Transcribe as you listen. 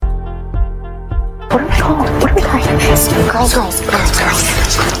And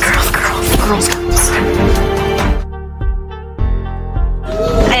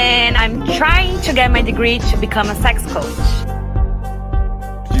I'm trying to get my degree to become a sex coach.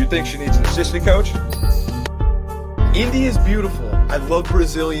 Do you think she needs an assistant coach? Indy is beautiful. I love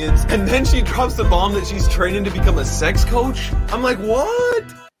Brazilians. And then she drops the bomb that she's training to become a sex coach? I'm like, what?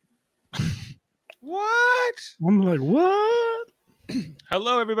 What? I'm like, what?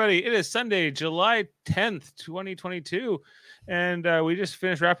 Hello, everybody. It is Sunday, July 10th, 2022. And we just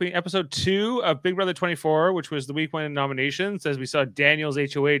finished wrapping episode 2 of Big Brother 24, which was the week 1 nominations, as we saw Daniel's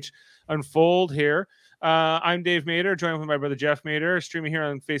HOH unfold here. I'm Dave Mader, joined with my brother Jeff Mader, streaming here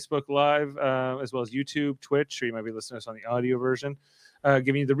on Facebook Live, as well as YouTube, Twitch, or you might be listening to us on the audio version,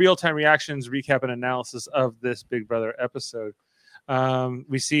 giving you the real-time reactions, recap, and analysis of this Big Brother episode.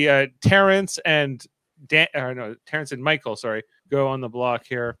 We see Terrence and Terrence and Michael, go on the block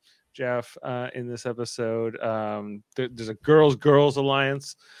here, Jeff, in this episode. There's a girls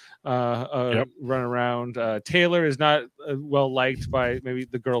alliance run around. Taylor is not well liked by maybe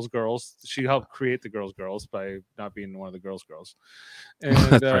the girls. She helped create the girls by not being one of the girls. And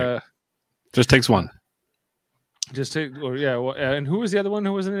That's right. Just takes one. And who was the other one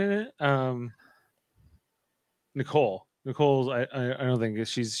who wasn't in it? Nicole. Nicole's I don't think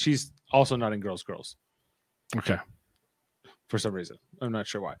she's also not in girls. Okay. For some reason. I'm not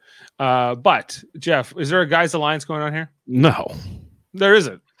sure why. But Jeff, is there a guys alliance going on here? No. There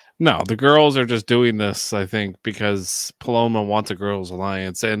isn't. No, the girls are just doing this, I think, because Paloma wants a girls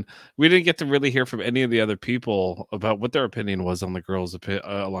alliance, and we didn't get to really hear from any of the other people about what their opinion was on the girls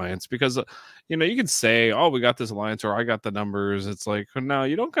alliance, because you can say, oh, we got this alliance, or I got the numbers. It's like, no,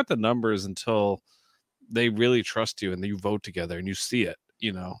 you don't got the numbers until they really trust you and you vote together and you see it.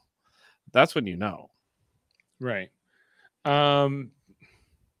 That's when you know. Right. And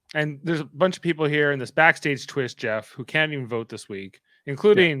there's a bunch of people here in this backstage twist, Jeff, who can't even vote this week,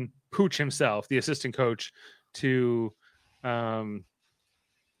 including Pooch himself, the assistant coach to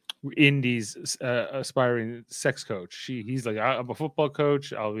Indy's aspiring sex coach. He's like, I'm a football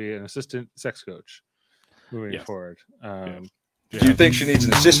coach. I'll be an assistant sex coach moving forward. Do you think she needs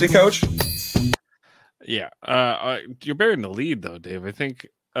an assistant coach? Yeah. You're bearing the lead, though, Dave. I think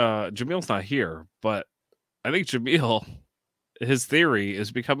Jamil's not here, but I think Jamil, his theory is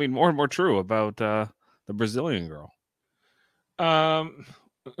becoming more and more true about the Brazilian girl.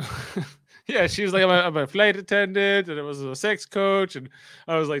 Yeah, she was like, I'm a flight attendant, and it was a sex coach, and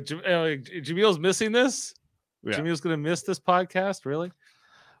I was like, Jamil's missing this. Yeah. Jamil's gonna miss this podcast, really.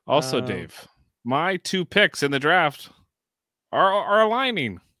 Also, Dave, my 2 picks in the draft are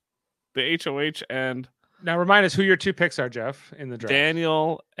aligning. The HOH and now remind us who your 2 picks are, Jeff, in the draft.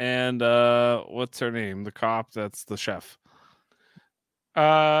 Daniel and what's her name? The cop that's the chef.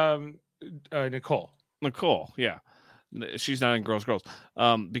 Nicole, yeah. She's not in girls.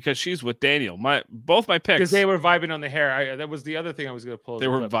 Because she's with Daniel. Both my picks, because they were vibing on the hair. That was the other thing I was going to pull. They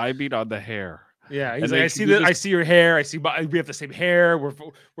were vibing on the hair. Yeah, he's like, I see your hair. I see we have the same hair.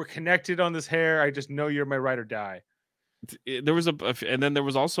 We're connected on this hair. I just know you're my ride or die. There was and then there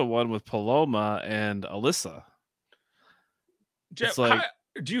was also one with Paloma and Alyssa. Jeff,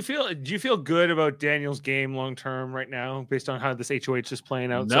 do you feel good about Daniel's game long term right now, based on how this HOH is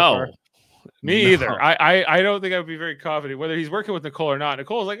playing out? No. So far? Me either. I don't think I would be very confident whether he's working with Nicole or not.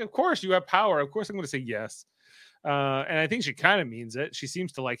 Nicole's like, of course you have power. Of course I'm going to say yes. And I think she kind of means it. She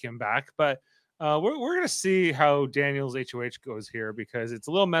seems to like him back, but we're going to see how Daniel's HOH goes here, because it's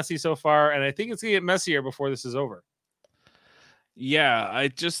a little messy so far, and I think it's going to get messier before this is over. Yeah, I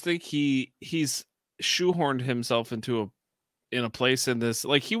just think he's shoehorned himself into a place in this.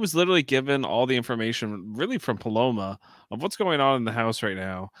 Like, he was literally given all the information really from Paloma of what's going on in the house right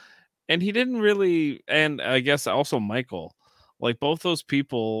now. And he didn't really, and I guess also Michael, like both those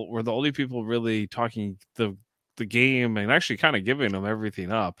people were the only people really talking the game and actually kind of giving him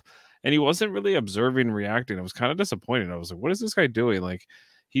everything up. And he wasn't really observing and reacting. I was kind of disappointed. I was like, what is this guy doing? Like,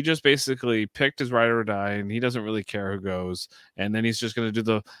 he just basically picked his ride or die, and he doesn't really care who goes. And then he's just going to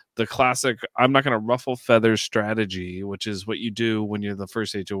do the classic, I'm not going to ruffle feathers strategy, which is what you do when you're the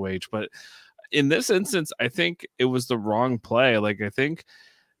first HOH. But in this instance, I think it was the wrong play. Like, I think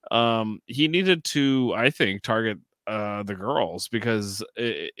he needed to, target the girls, because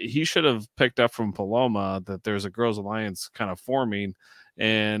he should have picked up from Paloma that there's a girls alliance kind of forming.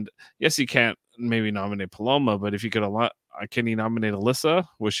 And yes, he can't maybe nominate Paloma, but if you could can he nominate Alyssa?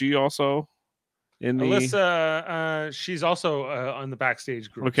 Was she also in the Alyssa? She's also on the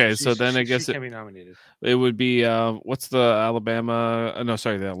backstage group. Okay, so then I guess she can be nominated. It would be what's the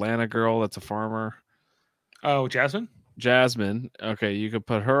the Atlanta girl that's a farmer? Oh, Jasmine. Okay, you could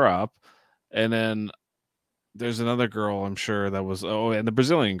put her up, and then there's another girl, I'm sure that was and the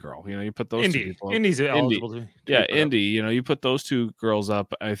Brazilian girl. You put those two Indy. people up. Indy's eligible to Yeah, be put up. Indy. You put those two girls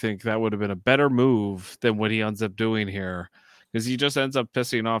up. I think that would have been a better move than what he ends up doing here, because he just ends up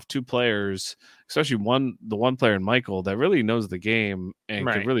pissing off two players, especially the one player in Michael that really knows the game and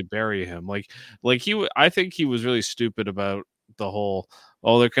Right. could really bury him. I think he was really stupid about the whole.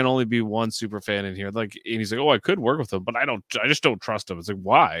 Oh, there can only be one super fan in here. And he's like, oh, I could work with him, but I just don't trust him. It's like,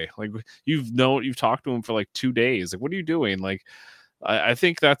 why? Like, you've talked to him for like 2 days. Like, what are you doing? Like, I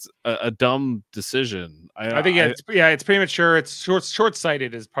think that's a dumb decision. I think it's premature. It's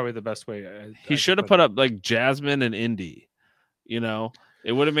short-sighted is probably the best way. He should have put up like Jasmine and Indy.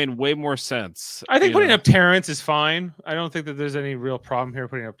 It would have made way more sense. I think putting up Terrence is fine. I don't think that there's any real problem here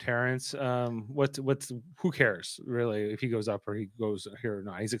putting up Terrence. Who cares really if he goes up or he goes here or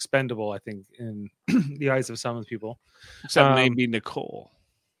not? He's expendable, I think, in the eyes of some of the people. Except maybe Nicole.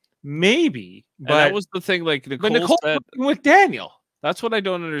 Maybe, but that was the thing. Like Nicole said with Daniel. That's what I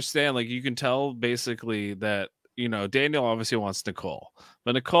don't understand. Like, you can tell basically that Daniel obviously wants Nicole,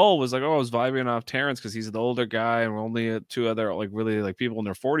 but Nicole was like, "Oh, I was vibing off Terrence because he's the older guy, and we're only two other like really like people in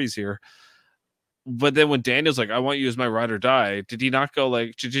their 40s here." But then when Daniel's like, "I want you as my ride or die," did he not go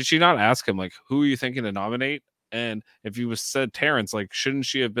like? Did she not ask him like, "Who are you thinking to nominate?" And if he was said Terrence, like, shouldn't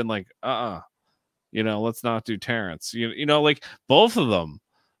she have been like, let's not do Terrence. Like both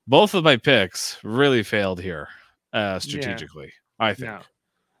of my picks really failed here strategically. Yeah. I think. No.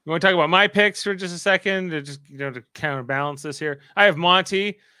 You want to talk about my picks for just a second to just to counterbalance this here? I have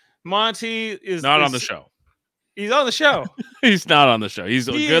Monty. Monty is not on the show. He's on the show. He's not on the show. He's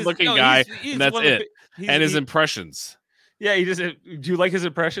a good-looking guy, and that's it. And his impressions. Yeah, he just. Do you like his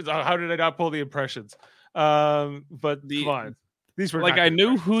impressions? Oh, how did I not pull the impressions? But come on, these were like I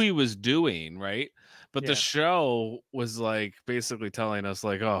knew who he was doing, right? But the show was like basically telling us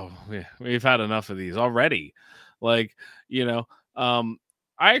like, oh, we've had enough of these already. Like,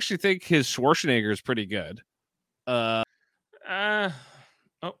 I actually think his Schwarzenegger is pretty good.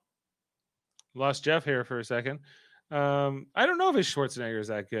 Lost Jeff here for a second. I don't know if his Schwarzenegger is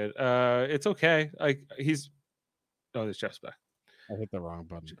that good. It's okay. There's Jeff's back. I hit the wrong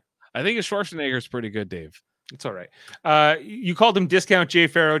button. I think his Schwarzenegger is pretty good, Dave. It's all right. You called him Discount Jay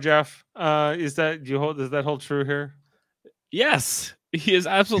Farrow, Jeff. Does that hold true here? Yes, he is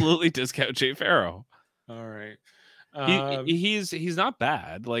absolutely Discount Jay Farrow. All right. He's not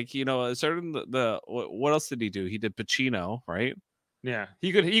bad. Like, certain what else did he do? He did Pacino, right? Yeah,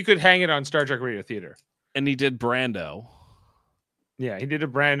 he could hang it on Star Trek Radio Theater, and he did Brando. Yeah, he did a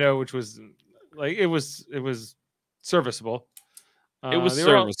Brando, which was like it was serviceable. It was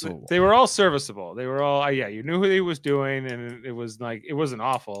serviceable. They were all serviceable. They were all you knew who he was doing, and it was like it wasn't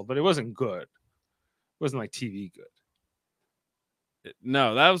awful, but it wasn't good. It wasn't like TV good.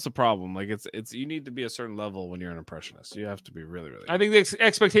 No, that was the problem. Like it's you need to be a certain level when you're an impressionist. You have to be really, really. I think the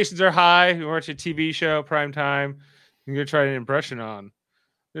expectations are high. You watch a TV show, prime time, you're gonna try an impression on.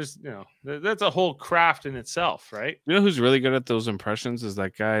 There's that's a whole craft in itself, right? You know who's really good at those impressions is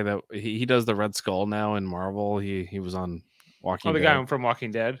that guy that he does the Red Skull now in Marvel. He was on Walking Dead. The guy from Walking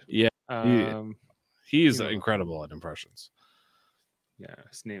Dead. Yeah, he's incredible at impressions. Yeah,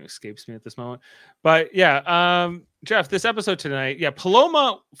 his name escapes me at this moment. But Jeff, this episode tonight,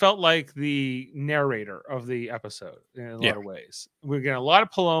 Paloma felt like the narrator of the episode in a lot of ways. We're getting a lot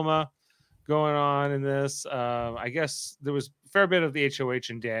of Paloma going on in this. I guess there was a fair bit of the HOH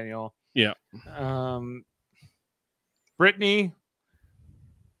and Daniel. Yeah. Brittany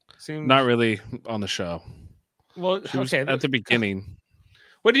seems not really on the show. Well, she was at the beginning.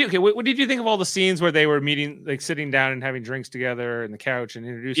 What did you think of all the scenes where they were meeting, like sitting down and having drinks together on the couch and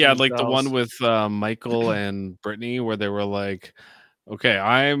introducing themselves? Like the one with Michael and Brittany where they were like, okay,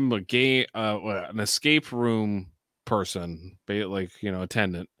 I'm an escape room person, like,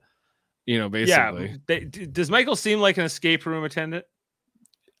 attendant, basically. Yeah. Does Michael seem like an escape room attendant?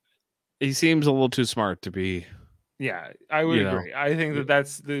 He seems a little too smart to be. Yeah, I would agree. I think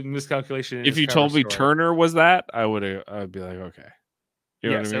that's the miscalculation. If you told me Turner was that, I'd be like, okay.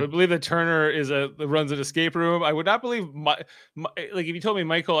 Yes, I would believe that Turner runs an escape room. I would not believe like if you told me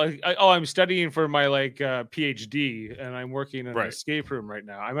Michael, I'm studying for my PhD and I'm working in an escape room right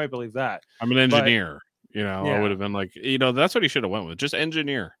now. I might believe that. I'm an engineer. I would have been like, that's what he should have went with. Just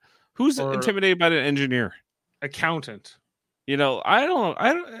engineer. Who's intimidated by an engineer? Accountant.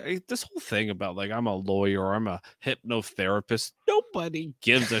 this whole thing about like I'm a lawyer or I'm a hypnotherapist, nobody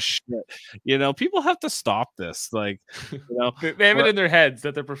gives a shit. People have to stop this. Like, they have it in their heads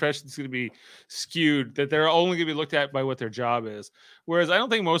that their profession is going to be skewed, that they're only going to be looked at by what their job is. Whereas I don't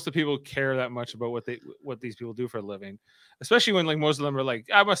think most of the people care that much about what these people do for a living, especially when like most of them are like,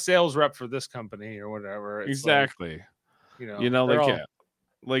 I'm a sales rep for this company or whatever. It's exactly.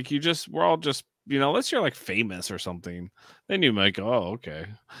 Like, we're all just, unless you're like famous or something, then you might go, oh, okay.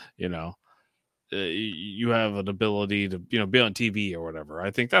 You have an ability to, be on TV or whatever.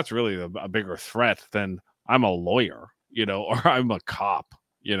 I think that's really a bigger threat than I'm a lawyer, or I'm a cop,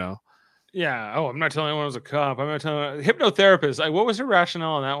 Yeah. Oh, I'm not telling anyone I was a cop. I'm not telling hypnotherapist. What was her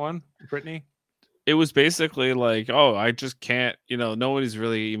rationale on that one, Brittany? It was basically like, oh, I just can't, nobody's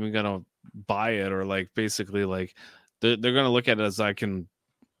really even going to buy it, or like basically like they're going to look at it as I can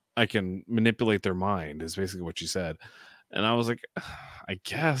manipulate their mind, is basically what she said. And I was like, I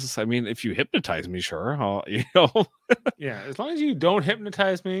guess, I mean, if you hypnotize me, sure. Yeah. As long as you don't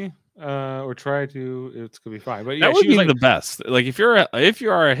hypnotize me, or try to, it's gonna be fine. But yeah, that would be the best. Like if you are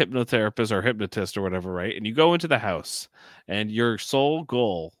a hypnotherapist or hypnotist or whatever, right? And you go into the house and your sole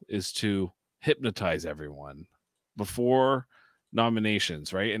goal is to hypnotize everyone before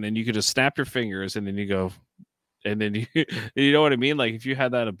nominations, right? And then you could just snap your fingers and then you go, and then you know what I mean? Like if you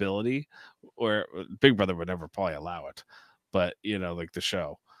had that ability, or Big Brother would never probably allow it, but like the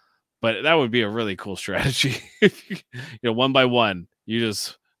show, but that would be a really cool strategy. If you, one by one, you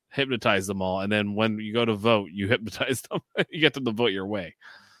just hypnotize them all, and then when you go to vote, you hypnotize them. You get them to vote your way.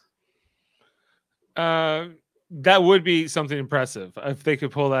 That would be something impressive if they could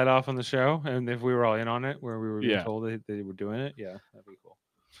pull that off on the show, and if we were all in on it, where we were being told they were doing it. Yeah, that'd be cool.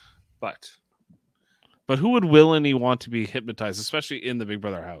 But who would willingly want to be hypnotized, especially in the Big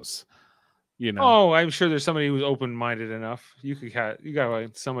Brother house? Oh, I'm sure there's somebody who's open-minded enough. You got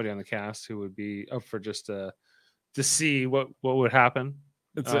like somebody on the cast who would be up for just to see what would happen.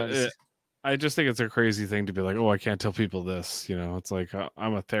 I just think it's a crazy thing to be like, oh, I can't tell people this. It's like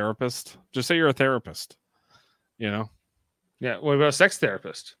I'm a therapist. Just say you're a therapist. Yeah. What about a sex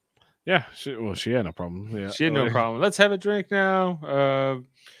therapist? Yeah. She had no problem. Yeah. She had no problem. Let's have a drink now.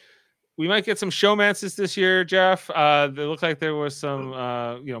 We might get some showmances this year, Jeff. They look like there was some,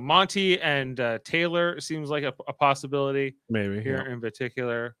 Monty and Taylor seems like a possibility. Maybe here in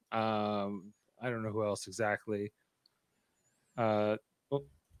particular. I don't know who else exactly. We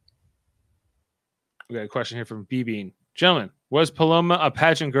got a question here from B-Bean. Gentlemen, was Paloma a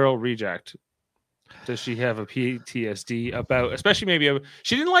pageant girl reject? Does she have a PTSD about, especially maybe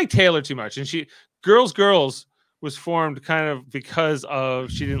she didn't like Taylor too much, and Girls was formed kind of because of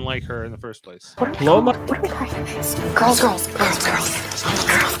she didn't like her in the first place. Paloma. Girls.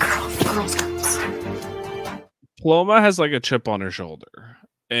 Paloma has like a chip on her shoulder,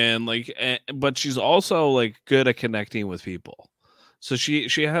 and but she's also like good at connecting with people. So she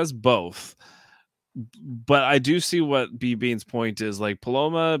has both. But I do see what B Bean's point is. Like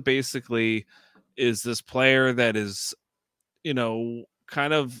Paloma basically is this player that is,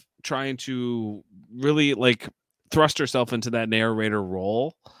 kind of trying to really like thrust herself into that narrator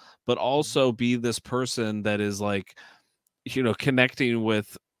role, but also be this person that is like, connecting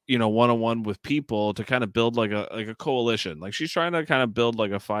with, one-on-one with people to kind of build like a coalition. Like she's trying to kind of build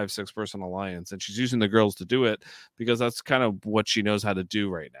like a 5-6 person alliance, and she's using the girls to do it because that's kind of what she knows how to do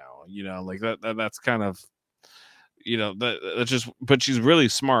right now. Like that's kind of, that's just, but she's really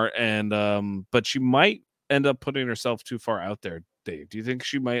smart, and but she might end up putting herself too far out there. Dave, do you think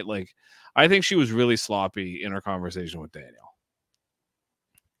she might I think she was really sloppy in her conversation with Daniel.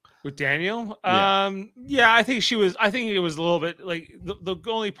 With Daniel? Yeah. I think she was. I think it was a little bit like the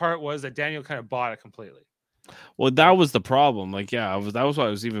only part was that Daniel kind of bought it completely. Well, that was the problem. That was why I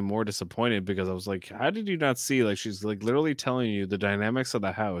was even more disappointed, because I was like, how did you not see? Like, she's like literally telling you the dynamics of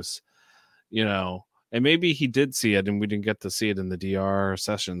the house, and maybe he did see it and we didn't get to see it in the DR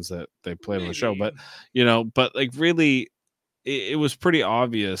sessions that they played on the show. But, but like really, it was pretty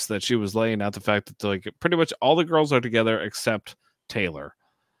obvious that she was laying out the fact that like pretty much all the girls are together except Taylor,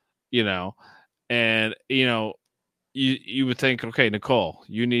 and, you would think, okay, Nicole,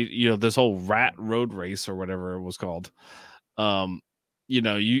 you need, this whole rat road race or whatever it was called.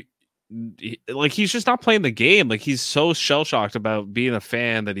 He's just not playing the game. Like he's so shell shocked about being a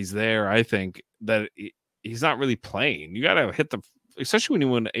fan that he's there. I think that he's not really playing. You got to hit especially when you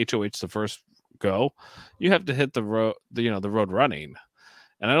win HOH the first go, you have to hit the road, the road running.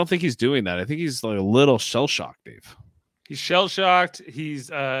 And I don't think he's doing that. I think he's like a little shell shocked, Dave. He's shell shocked. He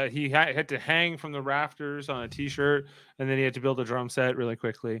had to hang from the rafters on a t-shirt, and then he had to build a drum set really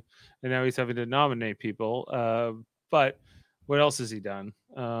quickly. And now he's having to nominate people. But What else has he done?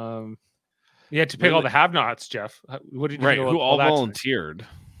 He had to pick all the have-nots, Jeff. What did you Right, know who all that tonight? volunteered.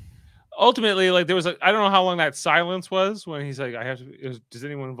 Ultimately, like there was I don't know how long that silence was when he's like, does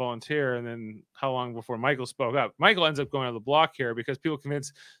anyone volunteer? And then how long before Michael spoke up? Michael ends up going on the block here because people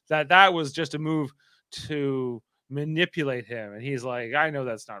convinced that was just a move to manipulate him. And he's like, I know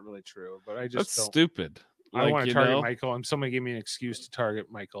that's not really true, but I just That's don't. stupid. I want to target Michael, and somebody gave me an excuse to target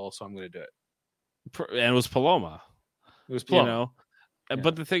Michael, so I'm going to do it. And it was Paloma. It was Paloma. You know? Yeah.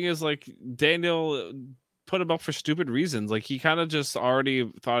 But the thing is, like, Daniel put him up for stupid reasons. Like, he kind of just already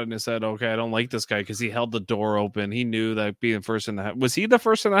thought in his head, okay, I don't like this guy because he held the door open. He knew that being first in the house. Was he the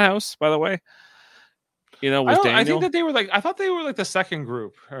first in the house, by the way? You know, was Daniel? I think that they were I thought they were like the second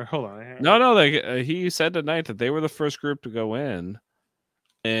group. Hold on. No, he said tonight that they were the first group to go in.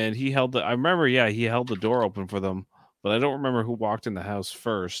 And he held I remember, he held the door open for them, but I don't remember who walked in the house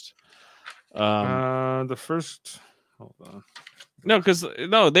first. The first, hold on.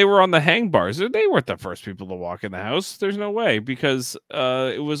 No, they were on the hang bars. They weren't the first people to walk in the house. There's no way because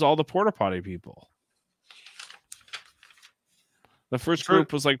it was all the porta potty people. The first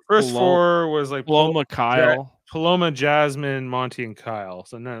group was like four was like Paloma, Kyle, Paloma, Jasmine, Monty, and Kyle.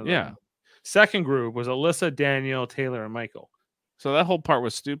 So none of them. Yeah. Second group was Alyssa, Daniel, Taylor, and Michael. So that whole part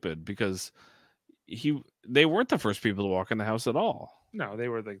was stupid because they weren't the first people to walk in the house at all. No, they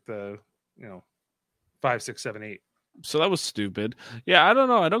were like the 5, 6, 7, 8. So that was stupid. Yeah, I don't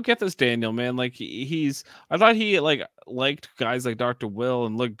know. I don't get this Daniel, man. Like I thought he liked guys like Dr. Will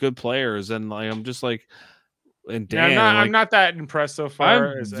and looked good players, and like I'm just like, and Dan, I'm not that impressed so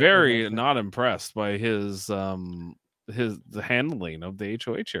far. I'm very not impressed by his the handling of the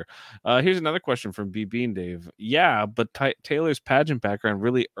HOH here. Here's another question from B Bean Dave. Yeah, but Taylor's pageant background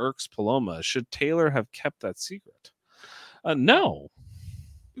really irks Paloma. Should Taylor have kept that secret? No.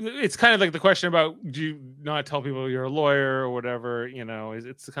 It's kind of like the question about do you not tell people you're a lawyer or whatever,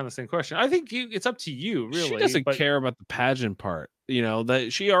 it's kind of the same question. I think it's up to you, really. She doesn't care about the pageant part, that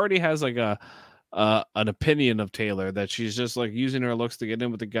she already has like an opinion of Taylor that she's just like using her looks to get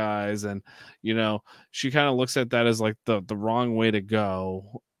in with the guys, and she kind of looks at that as like the wrong way to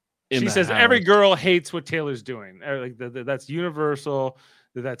go. She says every girl hates what Taylor's doing. Like that's universal.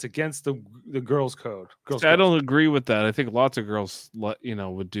 That's against the girls' code. I don't agree with that. I think lots of girls,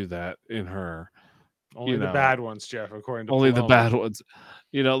 would do that in her. Only the bad ones, Jeff. According to only Paloma. The bad ones.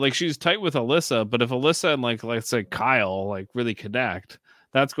 Like she's tight with Alyssa, but if Alyssa and like let's say Kyle like really connect,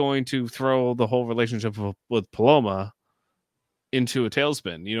 that's going to throw the whole relationship with Paloma into a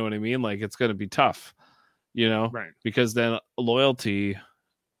tailspin. You know what I mean? Like it's going to be tough. Right? Because then loyalty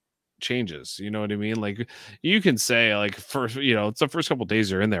changes. You know what I mean? Like you can say like first, it's the first couple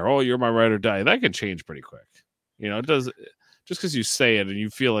days you're in there. Oh, you're my ride or die. That can change pretty quick. It does just because you say it and you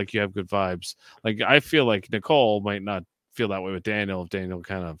feel like you have good vibes. Like I feel like Nicole might not feel that way with Daniel if Daniel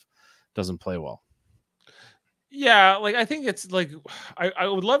kind of doesn't play well. Yeah, like I think it's like I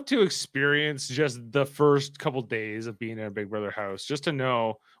would love to experience just the first couple days of being in a Big Brother house just to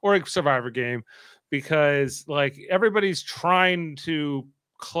know, or a Survivor game, because like everybody's trying to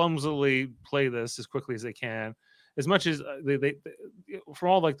clumsily play this as quickly as they can, as much as they from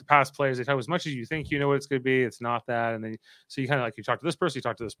all like the past players, they talk as much as you think what it's going to be, it's not that, and then so you kind of like you talk to this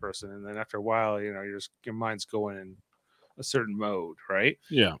person, and then after a while your mind's going in a certain mode, right?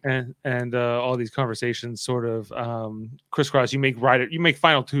 Yeah, and all these conversations sort of crisscross. You make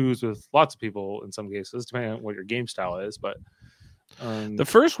final twos with lots of people in some cases, depending on what your game style is, but. The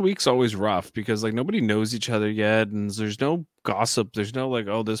first week's always rough because like nobody knows each other yet, and there's no gossip. There's no like,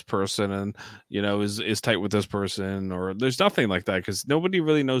 oh, this person and is tight with this person, or there's nothing like that because nobody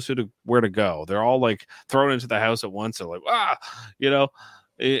really knows where to go. They're all like thrown into the house at once. They're like,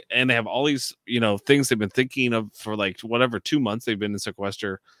 and they have all these things they've been thinking of for like whatever 2 months they've been in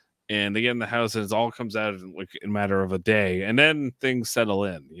sequester, and they get in the house and it all comes out in like a matter of a day, and then things settle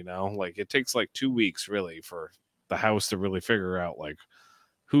in. Like it takes like 2 weeks really for the house to really figure out like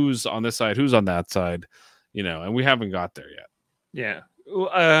who's on this side, who's on that side, and we haven't got there yet. Yeah.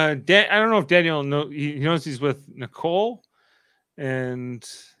 I don't know if Daniel he knows he's with Nicole and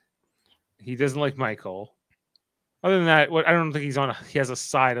he doesn't like Michael. Other than that, I don't think he has a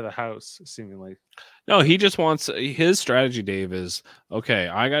side of the house seemingly. No, he just wants his strategy, Dave, is okay,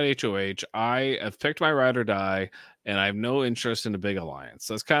 I got HOH, I have picked my ride or die, and I have no interest in a big alliance.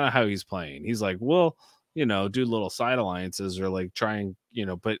 That's kind of how he's playing. He's like, well, do little side alliances or like trying,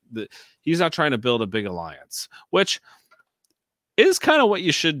 but he's not trying to build a big alliance, which is kind of what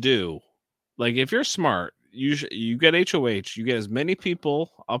you should do. Like if you're smart, you get HOH, you get as many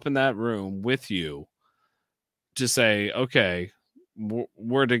people up in that room with you to say, okay,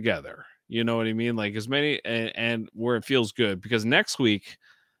 we're together. You know what I mean? Like as many and where it feels good, because next week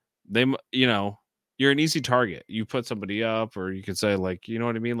you're an easy target. You put somebody up, or you could say like, you know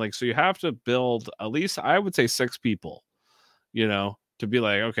what I mean? Like, so you have to build at least, I would say 6 people, to be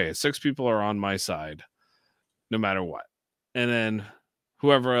like, okay, 6 people are on my side no matter what. And then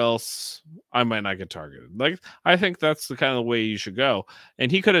whoever else, I might not get targeted. Like, I think that's the kind of way you should go.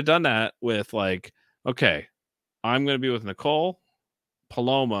 And he could have done that with like, okay, I'm going to be with Nicole,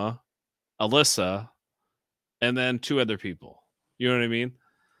 Paloma, Alyssa, and then 2 other people. You know what I mean?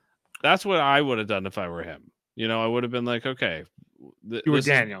 That's what I would have done if I were him. I would have been like, okay. You were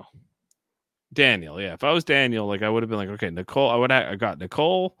Daniel. Daniel, yeah. If I was Daniel, like I would have been like, okay, Nicole. I got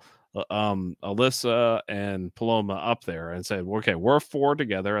Nicole, Alyssa, and Paloma up there, and said, okay, we're 4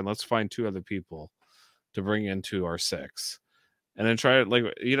 together, and let's find 2 other people to bring into our 6. And then try it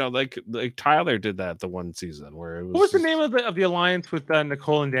like Tyler did that the one season where it was. What was the name of the alliance with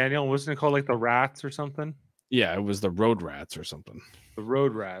Nicole and Daniel? Was Nicole like the Rats or something? Yeah, it was the Road Rats or something. The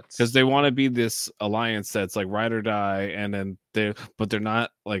Road Rats, because they want to be this alliance that's like ride or die, and then they're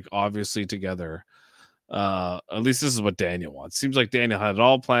not like obviously together. At least this is what Daniel wants. Seems like Daniel had it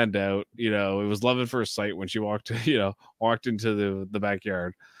all planned out. It was love at first sight when she walked into the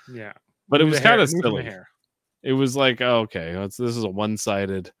backyard. Yeah, but it was kind of silly. It was like, oh, okay, this is a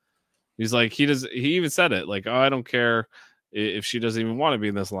one-sided. He's like, he even said it like, oh, I don't care if she doesn't even want to be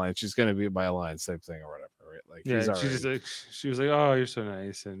in this alliance, she's going to be by alliance type thing or whatever, right? Like, yeah, she was like, oh, you're so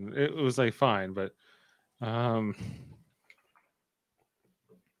nice, and it was like fine, but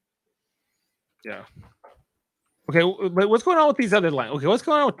yeah, okay, but what's going on with these other lines? Okay, what's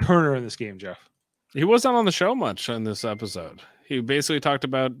going on with Turner in this game, Jeff? He wasn't on the show much in this episode. He basically talked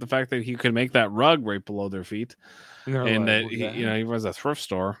about the fact that he could make that rug right below their feet, and that he runs a thrift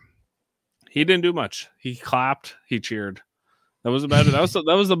store. He didn't do much. He clapped, he cheered. That was about it.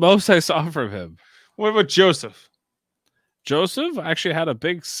 That was the most I saw from him. What about Joseph? Joseph actually had a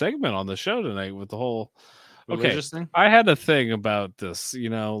big segment on the show tonight with the whole religious thing. I had a thing about this,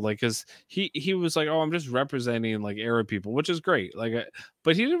 like, because he was like, oh, I'm just representing like Arab people, which is great. Like,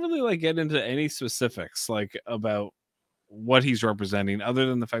 but he didn't really like get into any specifics like about what he's representing, other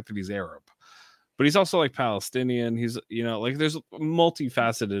than the fact that he's Arab. But he's also like Palestinian. He's like there's a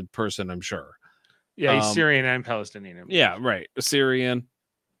multifaceted person, I'm sure. Yeah, he's Syrian and Palestinian. Yeah, right. Syrian.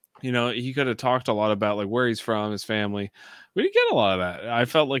 He could have talked a lot about like where he's from, his family. We didn't get a lot of that. I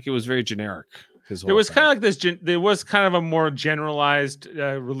felt like it was very generic. There was kind of like this. There was kind of a more generalized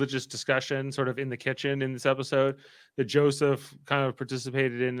religious discussion, sort of in the kitchen in this episode, that Joseph kind of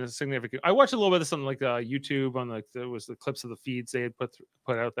participated in. A significant. I watched a little bit of something like YouTube on like there was the clips of the feeds they had put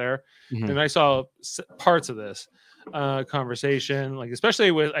out there, and I saw parts of this conversation, like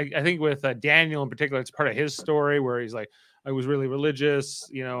especially with I think with Daniel in particular. It's part of his story where he's like, I was really religious,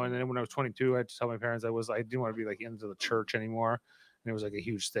 and then when I was 22, I had to tell my parents I didn't want to be like into the church anymore, and it was like a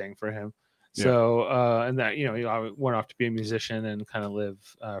huge thing for him. Yeah. So and that I went off to be a musician and kind of live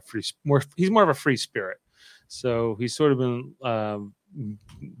free. He's more of a free spirit, so he's sort of been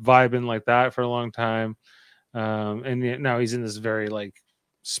vibing like that for a long time, and now he's in this very like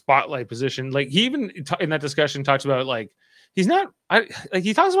spotlight position. Like he even in that discussion talks about like he's not.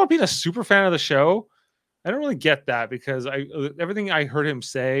 He talks about being a super fan of the show. I don't really get that because everything I heard him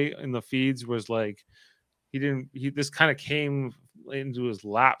say in the feeds was like this kind of came into his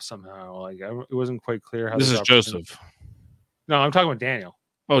lap somehow. Like it wasn't quite clear how this is Joseph. No, I'm talking about Daniel.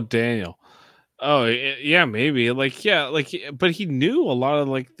 Oh, Daniel. Oh, yeah, maybe. Like, yeah, like, but he knew a lot of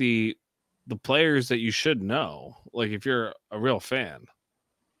like the players that you should know. Like, if you're a real fan,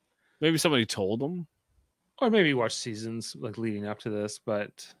 maybe somebody told him, or maybe he watched seasons like leading up to this.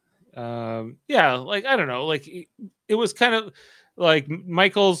 But yeah, like I don't know. Like it was kind of. Like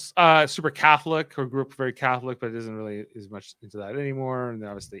Michael's super Catholic or grew up very Catholic, but isn't really as much into that anymore. And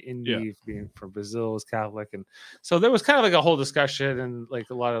obviously Indy being from Brazil is Catholic. And so there was kind of like a whole discussion and like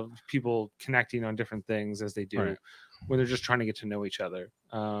a lot of people connecting on different things as they do when they're just trying to get to know each other.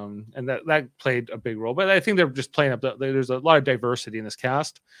 And that played a big role. But I think they're just playing up. There's a lot of diversity in this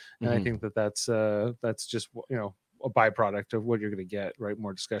cast. And I think that's just, a byproduct of what you're going to get, right?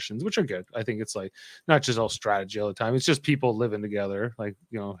 More discussions, which are good. I think it's like not just all strategy all the time. It's just people living together. Like,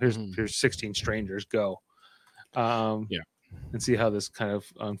 here's 16 strangers, go. And see how this kind of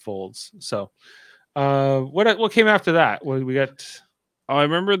unfolds. So what came after that? What we got? Oh, I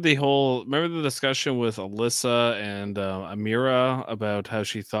remember the discussion with Alyssa and Amira about how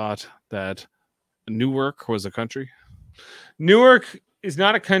she thought that Newark was a country. Newark is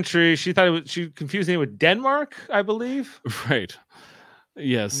not a country. She thought she confused it with Denmark, I believe. Right.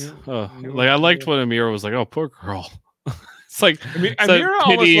 Yes. Like I liked when Amira was like, "Oh, poor girl." It's like Amira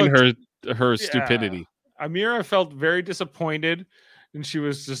pitying her her stupidity. Amira felt very disappointed, and she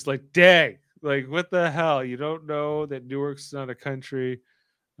was just like, "Dang, like what the hell? You don't know that Newark's not a country."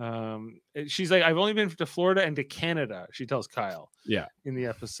 She's like, "I've only been to Florida and to Canada." She tells Kyle, Yeah. in the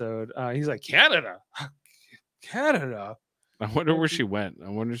episode. He's like, "Canada, Canada." I wonder where she went. I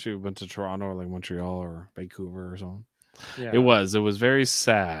wonder if she went to Toronto or like Montreal or Vancouver or something. Yeah, It was very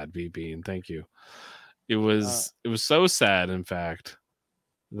sad, BB, and thank you. It was so sad, in fact,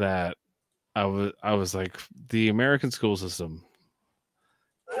 that I was like, the American school system.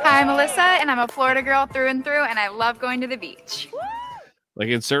 Hi, I'm Melissa, and I'm a Florida girl through and through, and I love going to the beach. Like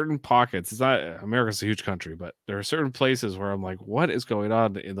in certain pockets, it's not America's a huge country, but there are certain places where I'm like, what is going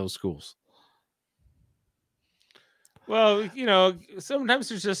on in those schools? Well, sometimes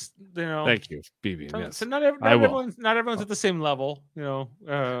there's just Thank you, BB. Yes. So not everyone's at the same level.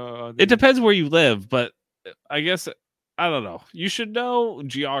 It depends where you live, but I guess I don't know. You should know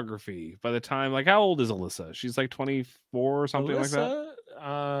geography by the time. Like, how old is Alyssa? She's like 24 or something like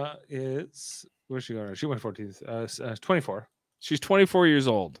that. Where's she going? She went 14th. 24. She's 24 years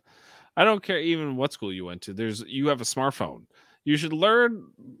old. I don't care even what school you went to. You have a smartphone. You should learn.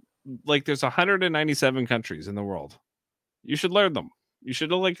 Like, there's 197 countries in the world. You should learn them. You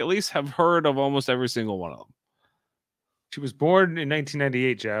should like at least have heard of almost every single one of them. She was born in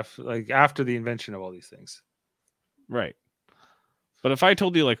 1998, Jeff. Like after the invention of all these things. Right. But if I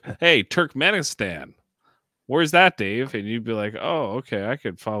told you, like, hey, Turkmenistan, where's that, Dave? And you'd be like, oh, okay, I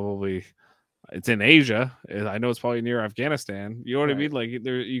could probably. It's in Asia. I know it's probably near Afghanistan. You know what I mean? Like,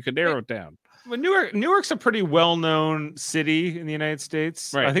 you could narrow it down. Well, Newark's a pretty well-known city in the United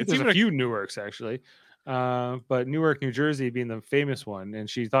States. Right. I think there's a few Newarks actually, but Newark, New Jersey, being the famous one, and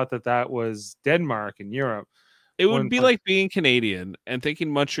she thought that was Denmark in Europe. It would be like being Canadian and thinking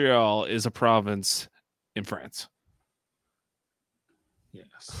Montreal is a province in France.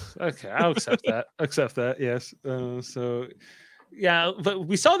 Yes. Okay, I'll accept that. Accept that. Yes. Yeah, but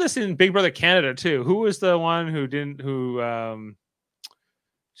we saw this in Big Brother Canada too. Who was the one who didn't?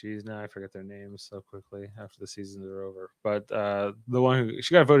 Geez, now I forget their names so quickly after the seasons are over. But the one who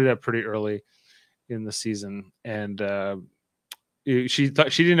she got voted out pretty early in the season, and she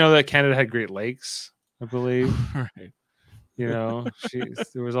thought she didn't know that Canada had Great Lakes, I believe. Right. There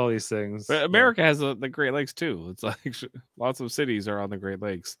was all these things. But America has the Great Lakes too. It's like lots of cities are on the Great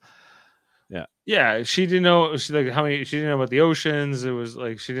Lakes. Yeah. She didn't know. She didn't know about the oceans. It was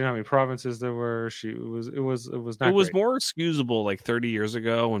like she didn't know how many provinces there were. It was not. It was great. more excusable like 30 years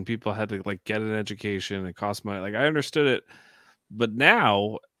ago when people had to like get an education and cost money. Like I understood it, but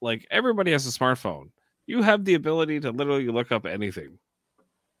now like everybody has a smartphone. You have the ability to literally look up anything.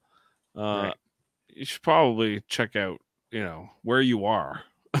 Right. You should probably check out, where you are.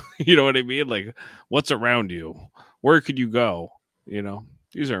 You know what I mean? Like what's around you. Where could you go?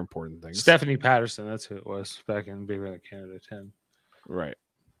 These are important things. Stephanie Patterson, that's who it was back in Big Brother Canada 10. Right.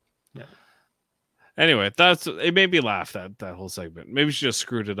 Yeah. Anyway, it made me laugh that whole segment. Maybe she just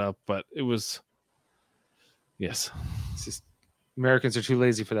screwed it up, but it was. Yes. It's just Americans are too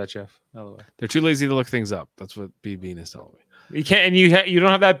lazy for that, Jeff. By the way, they're too lazy to look things up. That's what B Bean is telling me. You can't, and you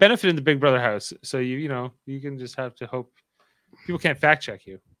don't have that benefit in the Big Brother house. So you can just have to hope people can't fact check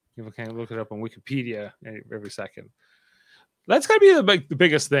you. People can't look it up on Wikipedia every second. That's got to be the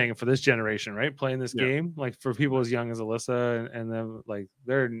biggest thing for this generation, right? Playing this game, like for people as young as Alyssa and them, like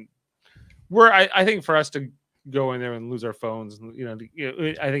I think for us to go in there and lose our phones, I think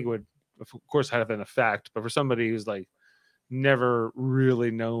it would, of course, have an effect. But for somebody who's like never really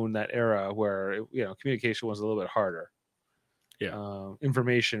known that era where communication was a little bit harder,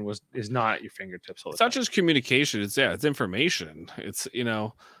 information is not at your fingertips. It's not just communication; it's information. It's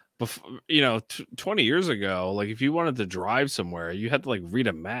 20 years ago, like if you wanted to drive somewhere, you had to like read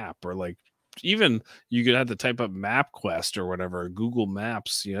a map, or like even you could have to type up MapQuest or whatever, Google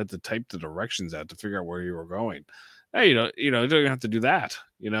Maps. You had to type the directions out to figure out where you were going. Hey, you don't have to do that,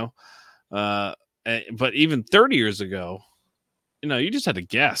 but even 30 years ago, you just had to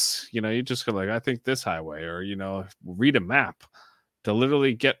guess. You just go like, I think this highway, or read a map to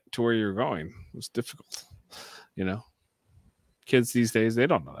literally get to where you're going. It was difficult, Kids these days, they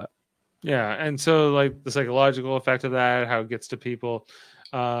don't know that. Yeah, and so like the psychological effect of that, how it gets to people.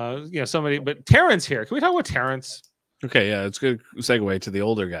 But Terrence here. Can we talk about Terrence? Okay, yeah, it's a good segue to the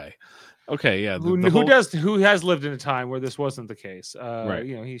older guy. Okay, yeah, who has lived in a time where this wasn't the case. Right.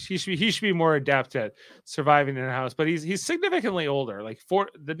 He should be more adept at surviving in a house, but he's significantly older. Like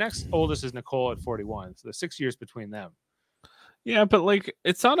the next oldest is Nicole at 41, so there's 6 years between them. Yeah, but like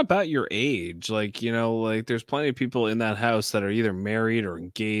it's not about your age. Like, like there's plenty of people in that house that are either married or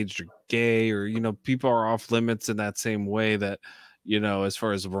engaged or gay, or people are off limits in that same way that as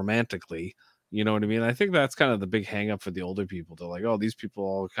far as romantically. You know what I mean? I think that's kind of the big hang up for the older people. They're like, oh, these people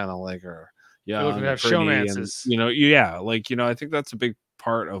all kind of like are They're looking young to and have pretty, showmances. and I think that's a big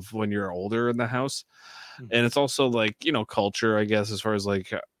part of when you're older in the house. And it's also like, culture, I guess, as far as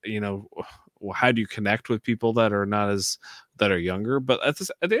like, how do you connect with people that are younger? But at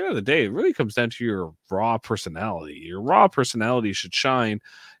the end of the day, it really comes down to your raw personality. Your raw personality should shine,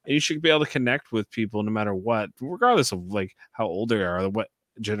 and you should be able to connect with people no matter what, regardless of like how old they are, what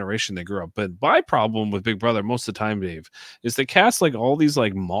generation they grew up. But my problem with Big Brother most of the time, Dave, is they cast like all these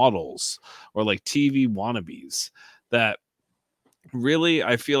like models or like TV wannabes that really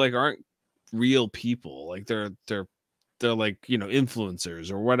I feel like aren't real people. Like they're like,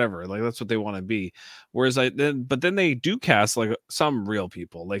 influencers or whatever. Like that's what they want to be. Whereas then they do cast like some real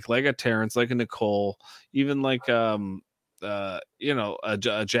people, like a Terrence, like a Nicole, even like a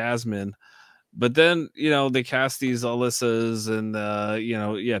Jasmine. But then, they cast these Alyssas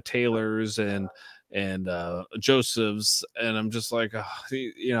and Taylors and Josephs, and I'm just like,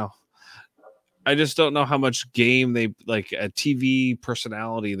 I just don't know how much game they like a TV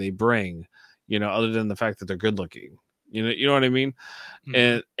personality they bring, other than the fact that they're good looking. You know what I mean?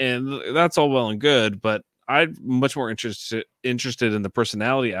 Mm-hmm. And that's all well and good, but I'm much more interested in the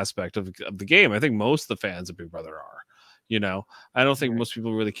personality aspect of the game. I think most of the fans of Big Brother are. I don't think most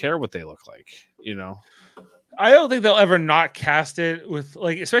people really care what they look like. I don't think they'll ever not cast it with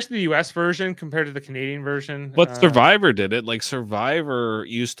like, especially the US version compared to the Canadian version. But Survivor did it. Like Survivor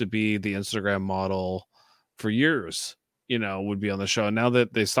used to be the Instagram model for years, would be on the show. Now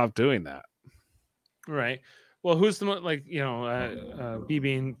that they stopped doing that. Right. Well, who's the like,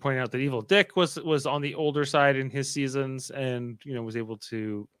 B-Bean pointed out that Evil Dick was on the older side in his seasons and, was able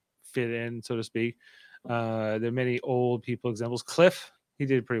to fit in, so to speak. There are many old people examples. Cliff, he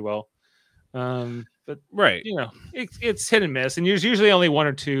did pretty well. But right, it's hit and miss, and there's usually only one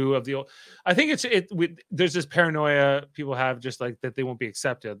or two of the old. I think there's this paranoia people have, just like that they won't be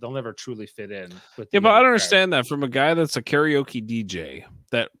accepted. They'll never truly fit in. But I don't understand that from a guy that's a karaoke DJ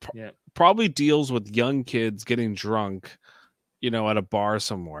that probably deals with young kids getting drunk, at a bar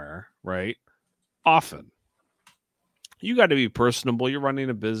somewhere, right? Often. You got to be personable. You're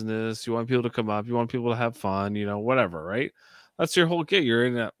running a business. You want people to come up. You want people to have fun, whatever, right? That's your whole gig.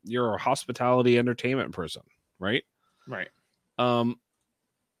 You're a hospitality entertainment person, right? Right.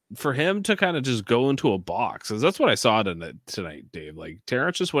 For him to kind of just go into a box, because that's what I saw tonight, Dave. Like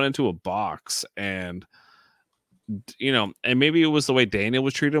Terrence just went into a box and, and maybe it was the way Daniel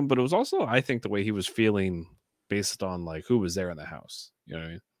was treating him, but it was also, I think, the way he was feeling based on like who was there in the house. You know what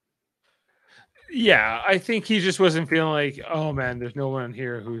I mean? Yeah, I think he just wasn't feeling like, oh man, there's no one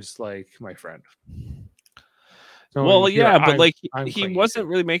here who's like my friend. But like he wasn't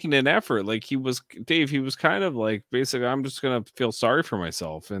really making an effort. Like he was kind of like, basically, I'm just gonna feel sorry for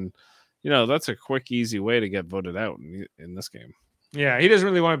myself, and that's a quick, easy way to get voted out in this game. Yeah, he doesn't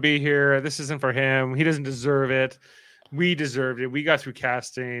really want to be here. This isn't for him. He doesn't deserve it. We deserved it. We got through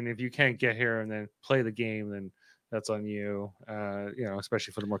casting. If you can't get here and then play the game, then that's on you.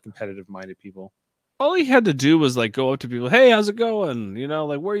 Especially for the more competitive minded people. All he had to do was like go up to people, hey, how's it going?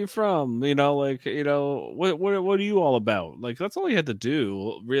 Like, where are you from? What are you all about? Like, that's all he had to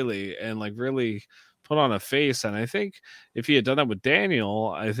do, really, and like really put on a face. And I think if he had done that with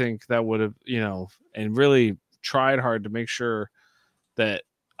Daniel, I think that would have, and really tried hard to make sure that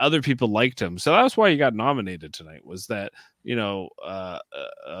other people liked him. So that's why he got nominated tonight, was that,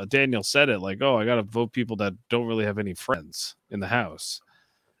 Daniel said it like, oh, I got to vote people that don't really have any friends in the house.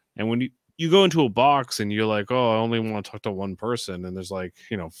 And when you go into a box and you're like, oh, I only want to talk to one person, and there's like,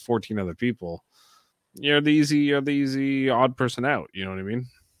 14 other people, you're the easy odd person out. You know what I mean?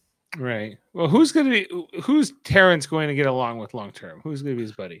 Right. Well, who's Terrence going to get along with long term? Who's going to be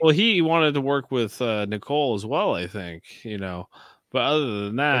his buddy? Well, he wanted to work with Nicole as well, I think, but other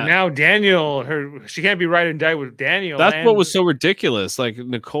than that, but now Daniel, she can't be right and die with Daniel. That's what was so ridiculous. Like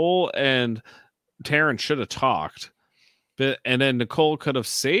Nicole and Terrence should have talked. And then Nicole could have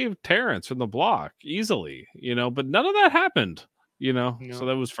saved Terrence from the block easily, but none of that happened, No. So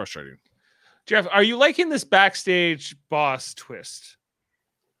that was frustrating. Jeff, are you liking this backstage boss twist?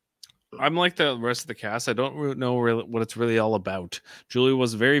 I'm like the rest of the cast. I don't know really what it's really all about. Julie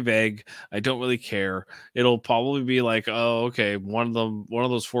was very vague. I don't really care. It'll probably be like, oh, okay, one of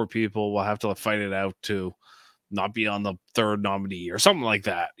those four people will have to fight it out to not be on the third nominee or something like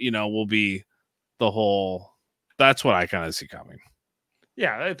that. Will be the whole. That's what I kind of see coming.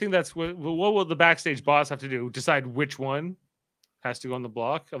 Yeah, I think that's what will the backstage boss have to do? Decide which one has to go on the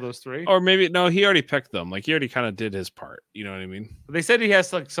block of those three? Or maybe, no, he already picked them. Like, he already kind of did his part. You know what I mean? But they said he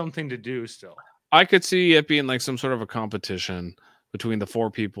has like something to do still. I could see it being like some sort of a competition between the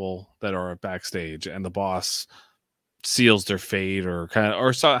 4 people that are backstage, and the boss seals their fate or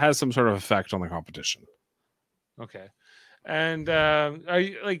has some sort of effect on the competition. Okay. And are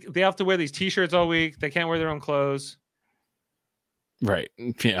you like they have to wear these T-shirts all week? They can't wear their own clothes. Right.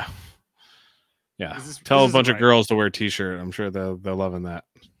 Yeah. Yeah. This Tell a isn't bunch of right. girls to wear a T-shirt. I'm sure they're loving that.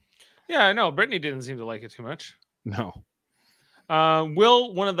 Yeah, I know. Brittany didn't seem to like it too much. No.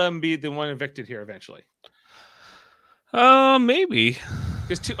 Will one of them be the one evicted here eventually? Maybe.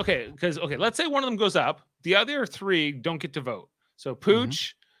 Because let's say one of them goes up, the other 3 don't get to vote. So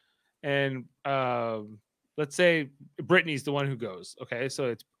Pooch and let's say Brittany's the one who goes. Okay,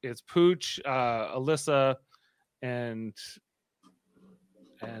 so it's Pooch, Alyssa, and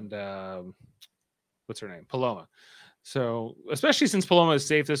what's her name? Paloma. So especially since Paloma is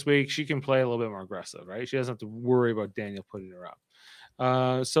safe this week, she can play a little bit more aggressive, right? She doesn't have to worry about Daniel putting her up.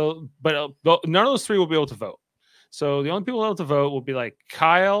 But none of those 3 will be able to vote. So the only people able to vote will be like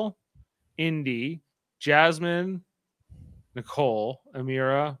Kyle, Indy, Jasmine, Nicole,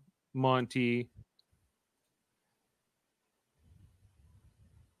 Amira, Monty,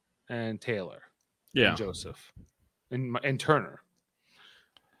 and Taylor. Yeah. And Joseph. And Turner.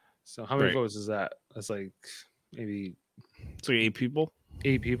 So how many Right. votes is that? That's like maybe It's like 8 people.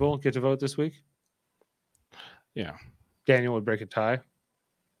 8 people get to vote this week. Yeah. Daniel would break a tie.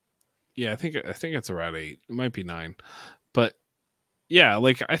 Yeah, I think it's around 8. It might be 9. But yeah,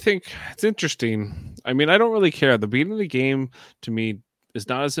 like I think it's interesting. I mean, I don't really care. The beginning of the game to me is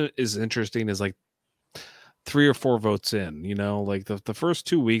not as interesting as like 3 or 4 votes in, you know, like the first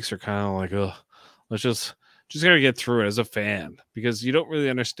 2 weeks are kind of like, oh, let's just gotta get through it as a fan, because you don't really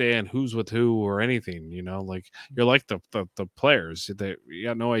understand who's with who or anything, you know, like you're like the players that you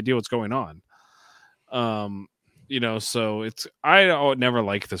got no idea what's going on. You know, so I never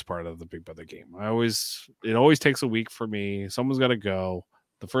like this part of the Big Brother game. It always takes a week for me. Someone's got to go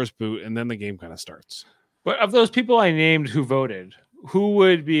the first boot, and then the game kind of starts. But of those people I named who voted, who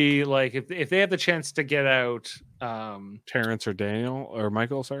would be like if they have the chance to get out? Terrence or Daniel or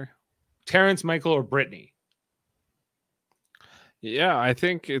Michael? Sorry, Terrence, Michael, or Brittany? Yeah, I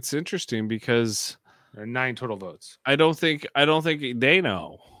think it's interesting because There are 9 total votes. I don't think they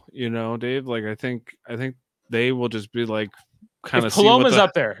know. You know, Dave. Like I think they will just be like kind of. If Paloma's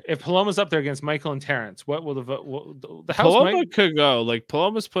up there, against Michael and Terrence, what will the vote? The house Paloma might could go. Like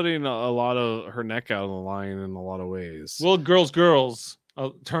Paloma's putting a lot of her neck out on the line in a lot of ways. will girls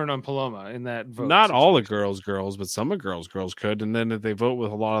turn on Paloma in that vote? Not all the situation? girls, but some of girls could. And then if they vote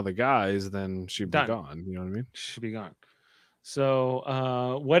with a lot of the guys, then she'd be Done. gone. You know what I mean? Should be gone.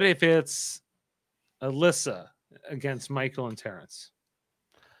 So what if it's Alyssa against Michael and Terrence?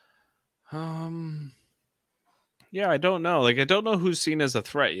 Yeah, I don't know. Like, I don't know who's seen as a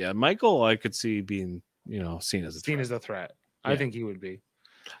threat yet. Michael, I could see being, seen as a Seen threat. as a threat. Yeah. I think he would be.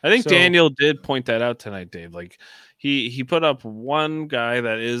 I think So- Daniel did point that out tonight, Dave. Like, he put up one guy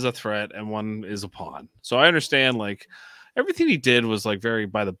that is a threat and one is a pawn. So I understand, like, everything he did was, like, very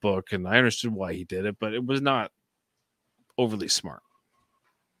by the book, and I understood why he did it, but it was not overly smart.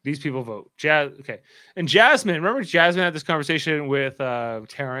 These people vote. Okay. And Jasmine, remember Jasmine had this conversation with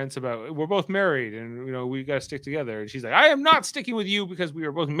Terrence about we're both married and we got to stick together. And she's like, I am not sticking with you because we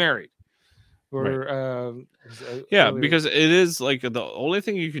are both married. Yeah, because it is like the only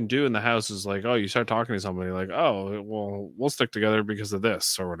thing you can do in the house is like, oh, you start talking to somebody like, oh, well, we'll stick together because of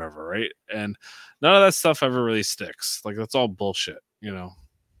this or whatever, right? And none of that stuff ever really sticks. Like that's all bullshit,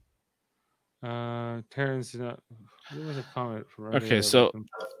 Terrence, there was a comment from Okay, so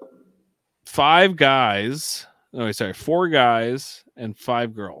 4 guys and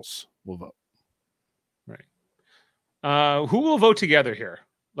 5 girls will vote. Right. Who will vote together here?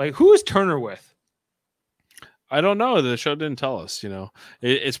 Like, who is Turner with? I don't know. The show didn't tell us.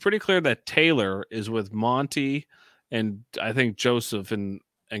 It's pretty clear that Taylor is with Monty and I think Joseph and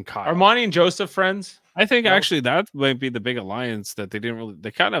Kyle. Are Monty and Joseph friends? I think No. actually that might be the big alliance that they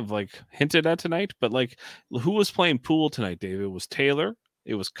kind of like hinted at tonight. But like, who was playing pool tonight, Dave? It was Taylor,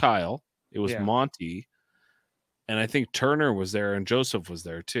 it was Kyle, it was Yeah. Monty, and I think Turner was there and Joseph was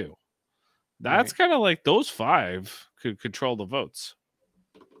there too. That's kind of like those 5 could control the votes.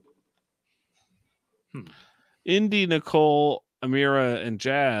 Indy, Nicole, Amira, and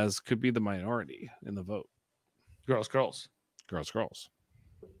Jazz could be the minority in the vote. Girls. Girls. They'll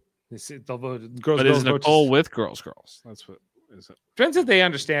vote. Girls. But girls is vote Nicole with girls? That's what is it? Depends if they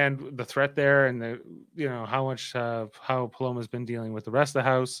understand the threat there and how much how Paloma's been dealing with the rest of the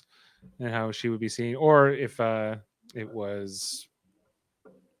house and how she would be seen, or if it was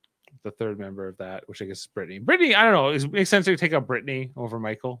the third member of that, which I guess is Brittany. Brittany, I don't know. It makes sense to take out Brittany over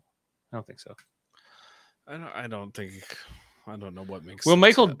Michael. I don't think so. I don't think. I don't know what makes. Will sense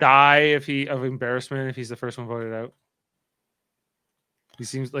Michael yet. die of embarrassment if he's the first one voted out? He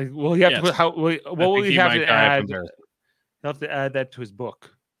seems like what Yes. will think he he have might to die of add? embarrassment. He'll have to add that to his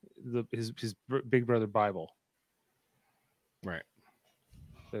book, his Big Brother Bible. Right.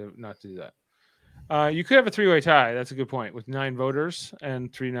 Not to do that. You could have a 3-way tie. That's a good point with 9 voters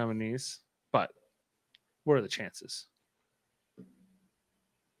and 3 nominees. But what are the chances?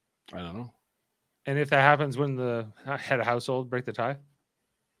 I don't know. And if that happens, when the head of household break the tie?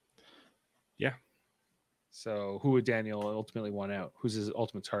 Yeah. So who would Daniel ultimately want out? Who's his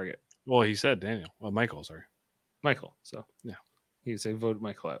ultimate target? Well, he said Daniel. Well, Michael, sorry. Michael. So Yeah. He'd say vote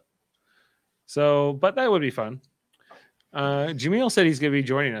Michael out. So, but that would be fun. Jamil said he's going to be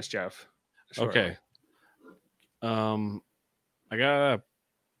joining us, Jeff. shortly. Okay. I gotta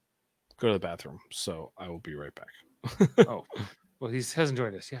go to the bathroom, so I will be right back. Oh, well, he hasn't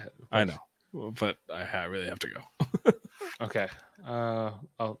joined us yet. I know, but I really have to go. Okay.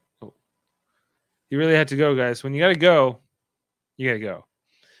 You really had to go, guys. When you got to go, you got to go,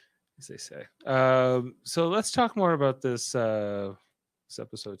 as they say. So let's talk more about this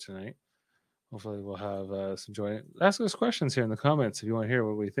episode tonight. Hopefully, we'll have some joy. Ask us questions here in the comments if you want to hear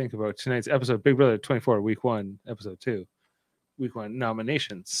what we think about tonight's episode, Big Brother 24, Week 1, Episode 2, Week 1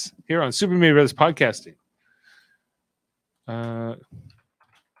 nominations here on Super Media Brothers Podcasting. I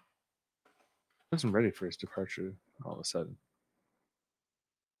wasn't ready for his departure all of a sudden.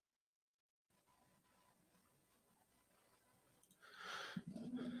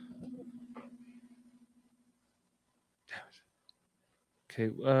 Okay,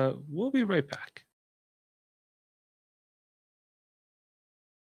 we'll be right back.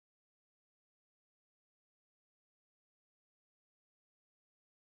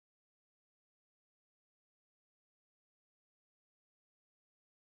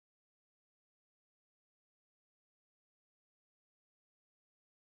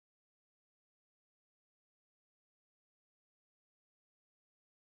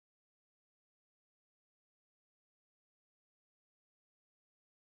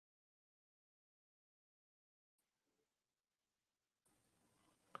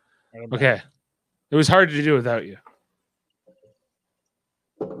 Okay. It was hard to do without you.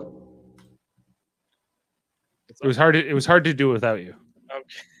 It was hard to do without you.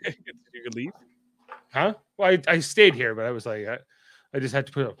 Okay, you could leave. Huh? Well, I stayed here, but I was like, I just had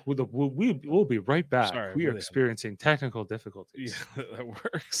to put up. We'll be right back. Sorry, we are really. experiencing technical difficulties. Yeah, that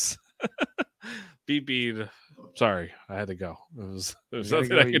works. Beep. Sorry, I had to go. There's gotta nothing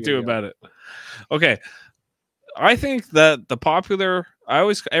go, I you could gotta do go. about it. Okay. I think that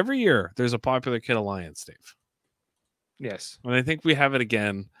every year there's a popular kid alliance, Dave. Yes. And I think we have it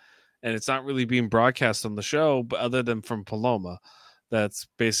again. And it's not really being broadcast on the show, but other than from Paloma, that's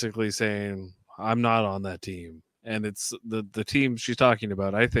basically saying, I'm not on that team. And it's the team she's talking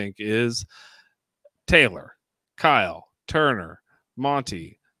about, I think, is Taylor, Kyle, Turner,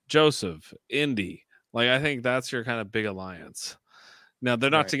 Monty, Joseph, Indy. Like, I think that's your kind of big alliance. Now, they're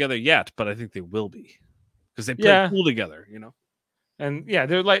not Right. together yet, but I think they will be because they play Yeah. cool together, you know? And yeah,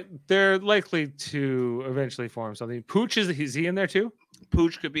 they're likely to eventually form something. Pooch is he in there too?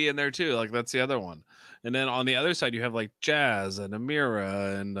 Pooch could be in there too. Like, that's the other one. And then on the other side, you have like Jazz and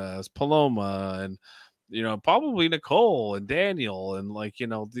Amira and Paloma and, you know, probably Nicole and Daniel and like, you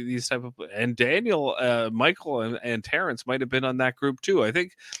know, these type of, and Daniel, Michael and Terrence might have been on that group too. I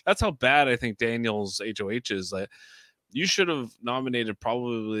think that's how bad I think Daniel's HOH is. Like, you should have nominated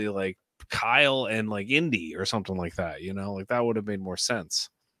probably like Kyle and like Indy or something like that, you know, like that would have made more sense.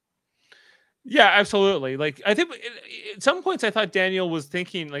 Yeah, absolutely. Like, I think at some points I thought Daniel was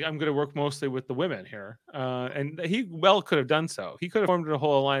thinking like, I'm going to work mostly with the women here, and he well could have done so. He could have formed a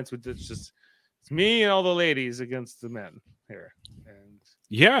whole alliance with it's me and all the ladies against the men here. And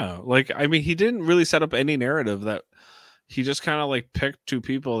Yeah, like I mean, he didn't really set up any narrative. That he just kind of like picked 2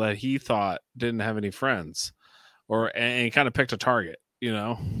 people that he thought didn't have any friends, and he kind of picked a target, you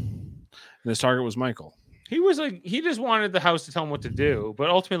know. And his target was Michael. he was like, he just wanted the house to tell him what to do, but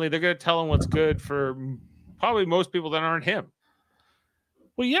ultimately they're going to tell him what's good for probably most people that aren't him.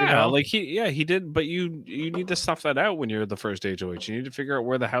 Well, yeah, You know? like he did, but you need to stuff that out when you're the first HOH. You need to figure out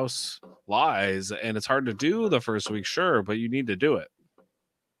where the house lies, and it's hard to do the first week, sure, but you need to do it.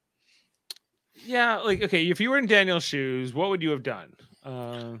 Yeah, like, okay, if you were in Daniel's shoes, what would you have done?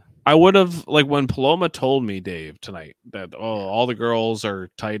 I would have, like, when Paloma told me, Dave, tonight that all the girls are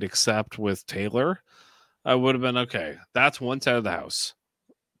tight except with Taylor, I would have been okay. That's one side of the house.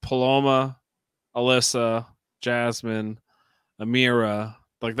 Paloma, Alyssa, Jasmine, Amira,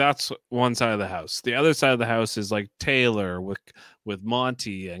 Like that's one side of the house. The other side of the house is like Taylor with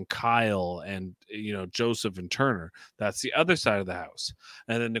Monty and Kyle and Joseph and Turner. That's the other side of the house.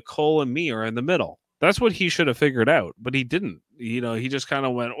 And then Nicole and me are in the middle. That's what he should have figured out, but he didn't. He just kind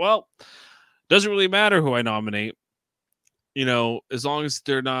of went, well, doesn't really matter who I nominate. As long as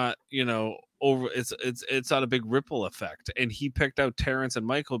they're not, over it's not a big ripple effect. And he picked out Terrence and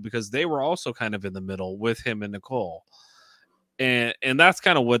Michael because they were also kind of in the middle with him and Nicole. And that's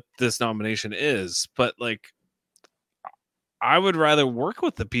kind of what this nomination is. But like, I would rather work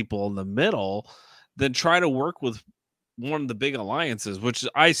with the people in the middle than try to work with one of the big alliances, which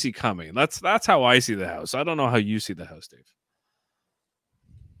I see coming. That's how I see the house. I don't know how you see the house, Dave.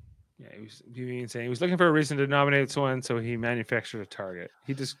 Yeah, he was looking for a reason to nominate someone, so he manufactured a target.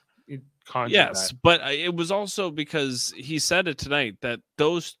 He conjured that. But it was also because he said it tonight that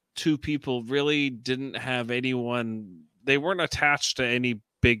those two people really didn't have anyone. They weren't attached to any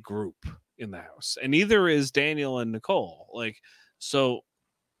big group in the house, and neither is Daniel and Nicole. Like, so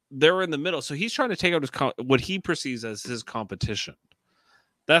they're in the middle. So he's trying to take out what he perceives as his competition.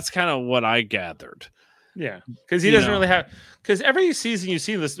 That's kind of what I gathered. Yeah, because he doesn't really have. Because every season you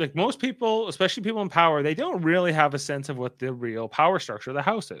see this, like most people, especially people in power, they don't really have a sense of what the real power structure of the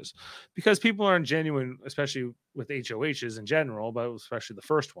house is, because people aren't genuine, especially with HOHs in general, but especially the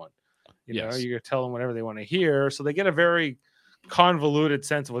first one. You know, you're tell them whatever they want to hear, so they get a very convoluted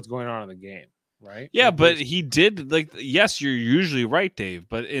sense of what's going on in the game, right? Yeah, but he did yes, you're usually right, Dave.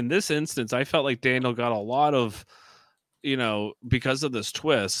 But in this instance, I felt like Daniel got a lot of, because of this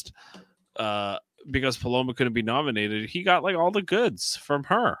twist, because Paloma couldn't be nominated, he got like all the goods from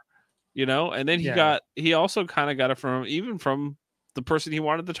her, and then he also kind of got it from the person he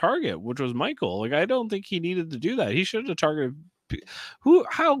wanted to target, which was Michael. Like, I don't think he needed to do that. He should have targeted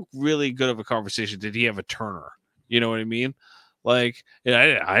how really good of a conversation did he have with Turner? You know what I mean? Like,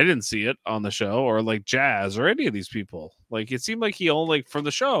 I didn't see it on the show, or like Jazz or any of these people. Like, it seemed like he only, from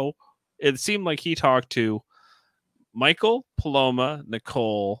the show, it seemed like he talked to Michael, Paloma,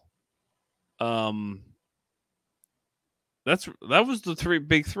 Nicole. That was the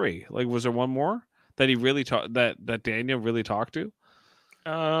big three. Like, was there one more that he really talked that Daniel really talked to?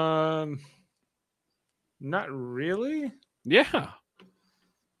 Not really. Yeah.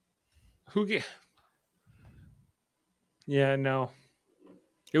 Yeah, no.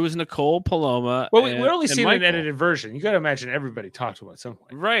 It was Nicole, Paloma. Well, we're only seeing Michael. an edited version. You got to imagine everybody talked to him at some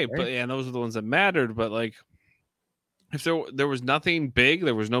point, right? But those are the ones that mattered. But like, if there was nothing big,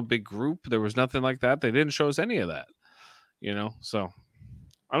 there was no big group, there was nothing like that. They didn't show us any of that, So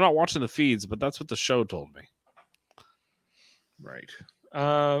I'm not watching the feeds, but that's what the show told me. Right.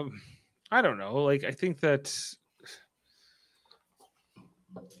 I don't know. Like, I think that.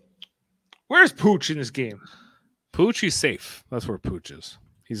 Where's Pooch in this game? Pooch, he's safe. That's where Pooch is.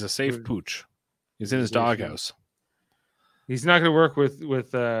 He's a safe Pooch. He's in his doghouse. He's not going to work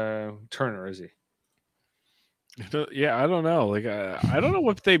with Turner, is he? Yeah, I don't know. Like, I don't know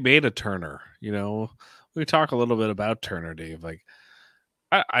what they made of Turner. We talk a little bit about Turner, Dave. Like,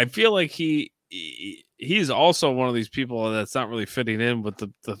 I feel like he's also one of these people that's not really fitting in with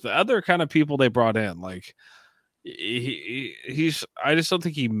the other kind of people they brought in. Like, he's I just don't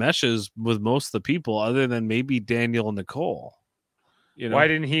think he meshes with most of the people other than maybe Daniel and Nicole. Why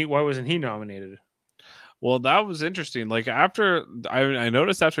wasn't he nominated? Well, that was interesting. Like, after I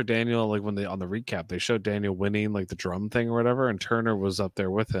noticed after Daniel, like when on the recap, they showed Daniel winning like the drum thing or whatever, and Turner was up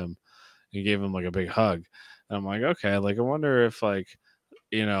there with him. He gave him like a big hug. And I'm like, okay, like I wonder if like,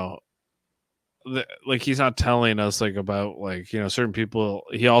 like he's not telling us like about like, certain people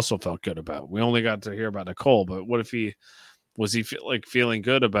he also felt good about. We only got to hear about Nicole, but what if he feeling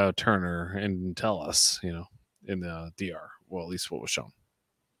good about Turner and didn't tell us, in the DR? Well, at least what was shown.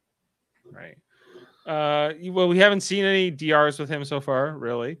 Right. Well, we haven't seen any DRs with him so far,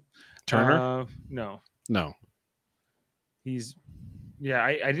 really. Turner? No. He's,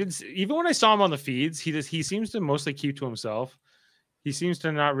 I did see, even when I saw him on the feeds, he seems to mostly keep to himself. He seems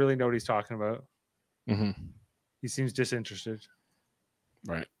to not really know what he's talking about. Mm-hmm. He seems disinterested.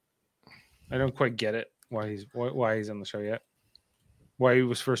 Right. I don't quite get it why he's on the show yet. Why he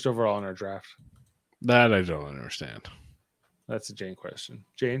was first overall in our draft. That I don't understand. That's a Jane question.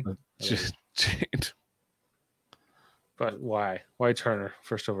 Jane? Just Jane. But why? Why Turner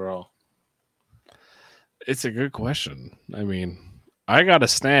first overall? It's a good question. I mean, I got a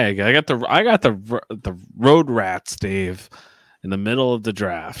snag. I got the road rats, Dave, in the middle of the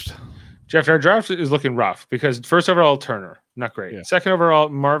draft. Jeff, our draft is looking rough because first overall Turner, not great. Yeah. Second overall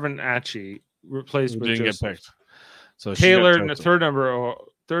Marvin Atchie replaced with didn't Joseph. Get picked. So Taylor in the third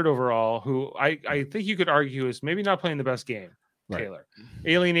overall, who I think you could argue is maybe not playing the best game. Right. Taylor,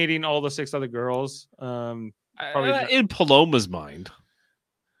 alienating all the 6 other girls. Probably not. In Paloma's mind.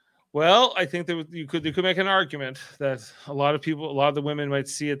 Well, I think that you could make an argument that a lot of the women might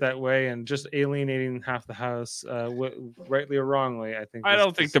see it that way, and just alienating half the house, rightly or wrongly. I think I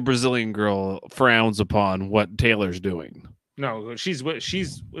don't think the Brazilian girl frowns upon what Taylor's doing. No, is she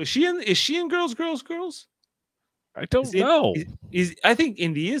in Girls? I don't know. I think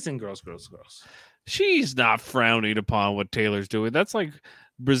Indy is in Girls. She's not frowning upon what Taylor's doing. That's like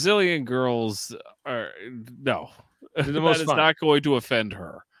Brazilian girls are no. They're the That most is fun. not going to offend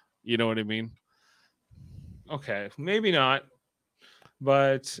her. You know what I mean? Okay, maybe not,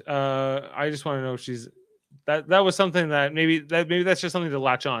 but I just want to know if she's that was something that maybe that's just something to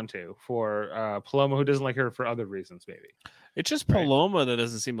latch on to for Paloma, who doesn't like her for other reasons. Maybe It's just Paloma that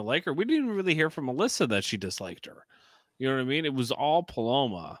doesn't seem to like her. We didn't even really hear from Melissa that she disliked her. You know what I mean? It was all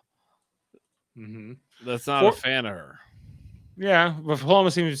Paloma. Mm-hmm. That's not a fan of her. Yeah, but Paloma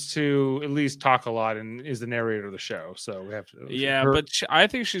seems to at least talk a lot and is the narrator of the show. So we have to. Yeah, but I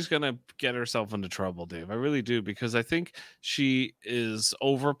think she's going to get herself into trouble, Dave. I really do, because I think she is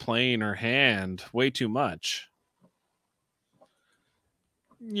overplaying her hand way too much.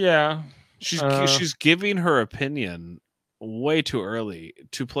 Yeah. She's giving her opinion way too early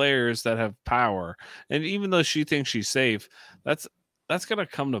to players that have power. And even though she thinks she's safe, that's going to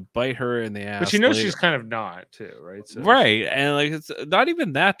come to bite her in the ass. But she knows later. she's kind of not too, right? So Right. And like, it's not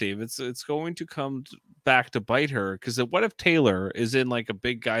even that, Dave. It's going to come back to bite her, because what if Taylor is in like a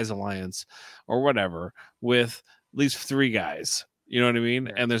big guys alliance or whatever with at least 3 guys, you know what I mean?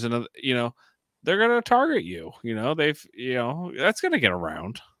 Yeah. And there's another, they're going to target you, that's going to get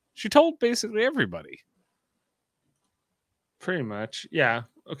around. She told basically everybody. Pretty much. Yeah.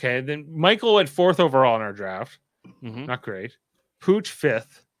 Okay. Then Michael went 4th overall in our draft. Mm-hmm. Not great. Pooch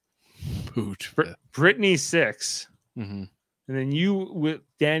 5th. Pooch. Brittany 6th. Mm-hmm. And then you with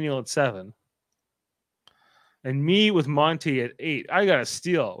Daniel at 7. And me with Monty at 8. I got a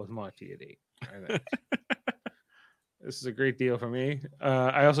steal with Monty at 8. I think. This is a great deal for me.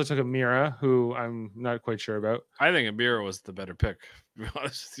 I also took Amira, who I'm not quite sure about. I think Amira was the better pick, to be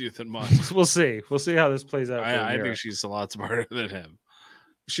honest with you, than Monty. We'll see. We'll see how this plays out. I think she's a lot smarter than him.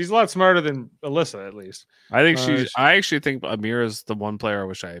 She's a lot smarter than Alyssa, at least. I think I actually think Amira's the one player I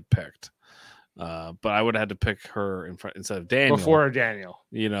wish I had picked. But I would have had to pick her in front instead of Daniel. Before Daniel.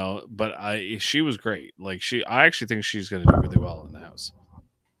 But she was great. Like I actually think she's going to do really well in the house.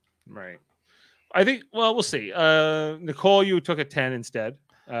 Right. I think, well, we'll see. Nicole, you took a 10 instead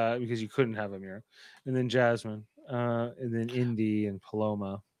because you couldn't have Amira. And then Jasmine. And then Indy and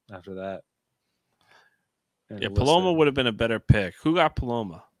Paloma after that. And Yeah, Alyssa. Paloma would have been a better pick. Who got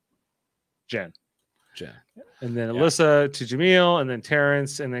Paloma? Jen. And then Yeah. Alyssa to Jamil, and then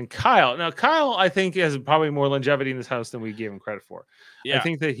Terrence, and then Kyle. Now, Kyle, I think, has probably more longevity in this house than we gave him credit for. Yeah. I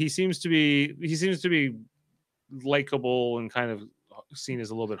think that he seems to be likable and kind of seen as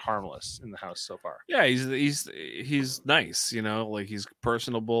a little bit harmless in the house so far. Yeah, he's nice, like he's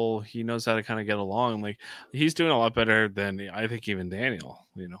personable. He knows how to kind of get along. Like he's doing a lot better than I think even Daniel,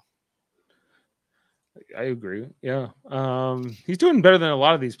 I agree. Yeah. He's doing better than a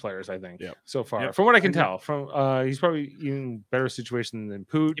lot of these players, I think, so far. Yep. From what I can tell. He's probably in better situation than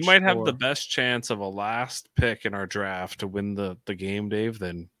Pooch. He might have the best chance of a last pick in our draft to win the game, Dave,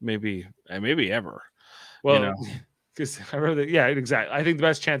 than maybe ever. Well, because I remember that, yeah, exactly. I think the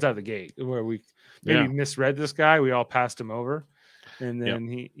best chance out of the gate where we maybe misread this guy, we all passed him over, and then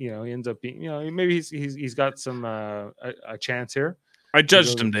he ends up being, maybe he's got some a chance here. I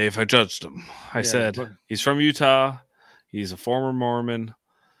judged him, Dave. I judged him. I said he's from Utah. He's a former Mormon.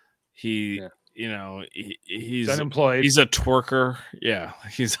 He's unemployed. He's a twerker. Yeah,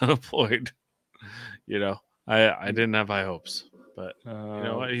 he's unemployed. I didn't have high hopes, but you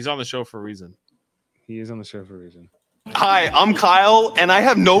know what? He's on the show for a reason. He is on the show for a reason. Hi, I'm Kyle, and I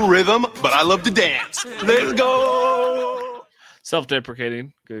have no rhythm, but I love to dance. Let's go.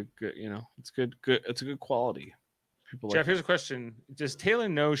 Self-deprecating, good. It's good. It's a good quality. People Jeff, here's a question: does Taylor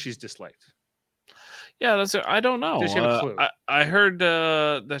know she's disliked? Yeah, I don't know. Does she have a clue? I heard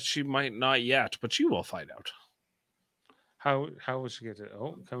that she might not yet, but she will find out. How will she get to?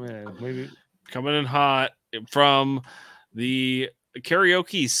 Oh, come in, maybe coming in hot from the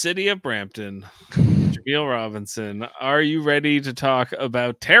karaoke city of Brampton. Jamil Robinson, are you ready to talk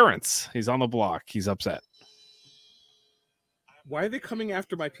about Terrence? He's on the block. He's upset. Why are they coming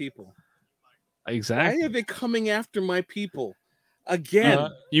after my people? Exactly. Why are they coming after my people again?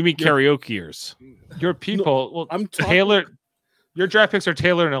 You mean karaokeers? Your people. No, well, I'm talking... Taylor. Your draft picks are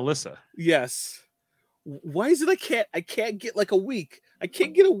Taylor and Alyssa. Yes. Why is it I can't get like a week? I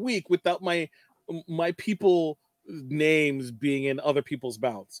can't get a week without my people names being in other people's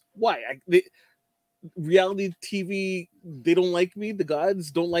mouths. Why? Reality TV, they don't like me. The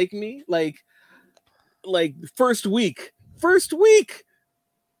gods don't like me. Like first week.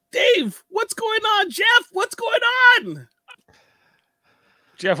 Dave, what's going on? Jeff, what's going on?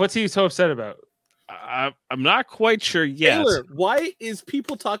 Jeff, what's he so upset about? I'm not quite sure yet. Taylor, why is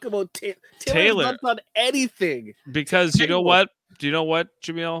people talking about Taylor? Taylor. Not done anything. Because you know what? Do you know what,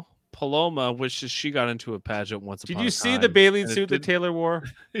 Jamil? Paloma wishes she got into a pageant once upon a time. Did you see the bathing suit that didn't- Taylor wore?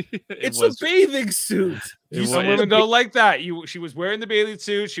 It's a bathing suit. Some women don't like that. She was wearing the bathing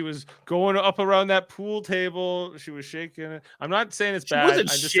suit. She was going up around that pool table. She was shaking it. I'm not saying it's She bad.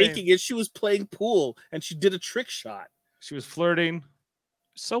 wasn't I'm just shaking saying it. She was playing pool and she did a trick shot. she was flirting.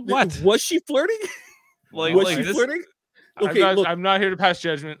 So what? Was she flirting? Like, Was like she this- flirting? Okay, I'm not here to pass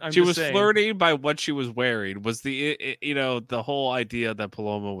judgment. I'm she just was saying. flirting by what she was wearing. Was the the whole idea that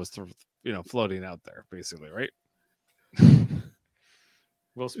Paloma was floating out there, basically, right?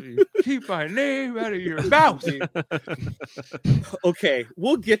 Will Smith, keep my name out of your mouth. Okay,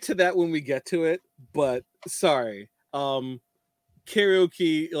 we'll get to that when we get to it, but sorry.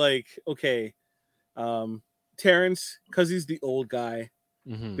 Karaoke, like, okay. Terrence, because he's the old guy,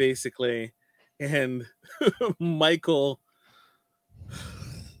 Mhm. basically, and Michael.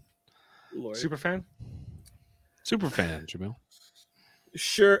 Lord. Super fan? Super fan, Jamil.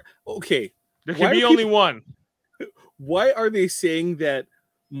 Sure. Okay. There Why can be are only people- one. Why are they saying that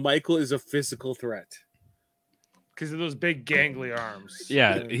Michael is a physical threat? Because of those big gangly arms.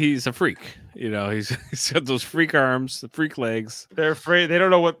 Yeah, he's a freak. He's got those freak arms, the freak legs. They're afraid. They don't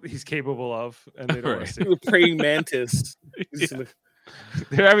know what he's capable of, and they don't want to see. The praying mantis.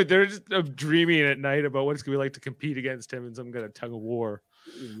 Yeah. They're just dreaming at night about what it's gonna be like to compete against him in some kind of tug of war,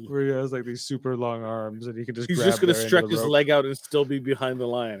 where he has like these super long arms and he can just. He's grab just going to their end of stretch the his rope. leg out and still be behind the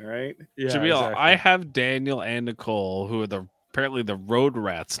line, right? Yeah, Jamil, exactly. I have Daniel and Nicole, who are apparently the road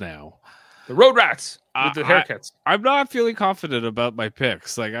rats now. the road rats with the I- haircuts. I'm not feeling confident about my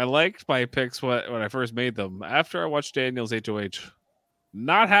picks. Like, I liked my picks when I first made them. After I watched Daniel's HOH,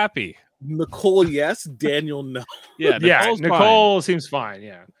 not happy. Nicole, yes. Daniel, no. Yeah, Nicole's fine. Nicole seems fine.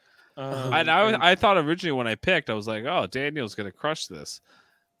 Yeah. And I thought originally when I picked, I was like, "Oh, Daniel's gonna crush this."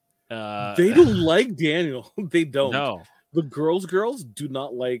 They don't like Daniel. They don't. No, The girls do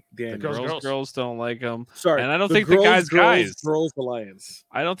not like Daniel. girls don't like him. Sorry. and I don't think the guy's guys. Girls Alliance.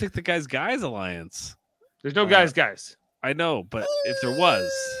 I don't think the guy's alliance. There's no guys. I know, but if there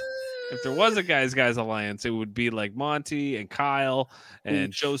was a guys alliance, it would be like Monty and Kyle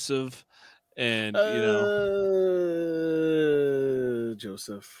and Joseph, and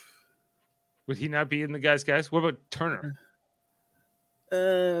Joseph. Would he not be in the guys? What about Turner?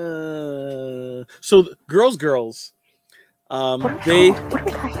 So girls. They What are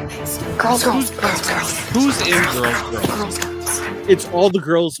we calling this? Girls. who's in girls? Girls. it's all the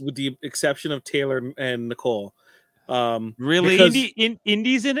girls with the exception of Taylor and Nicole. Really? Because-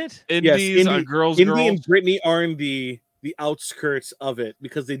 Indy's in it? Indies Indy- are girls. Indy and Brittany are in the outskirts of it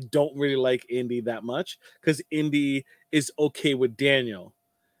because they don't really like Indy that much because Indy is okay with Daniel,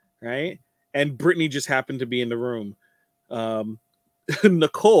 right? And Brittany just happened to be in the room.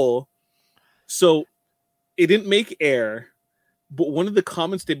 Nicole, so it didn't make air, but one of the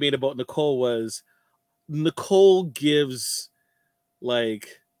comments they made about Nicole was Nicole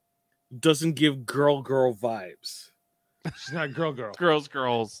doesn't give girl vibes. She's not girl.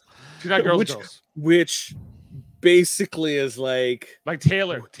 girls. She's not girls. Which basically is like,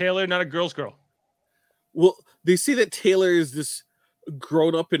 Taylor. Taylor, not a girl. well, they see that Taylor is this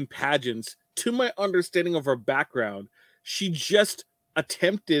grown up in pageants. To my understanding of her background, she just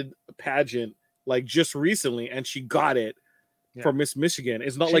attempted a pageant like just recently and she got it for Miss Michigan.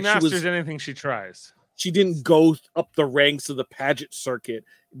 It's not She like masters anything she tries. she didn't go up the ranks of the pageant circuit.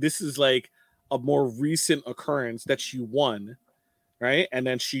 This is like a more recent occurrence that she won, right? And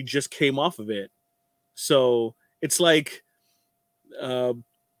then she just came off of it. So it's like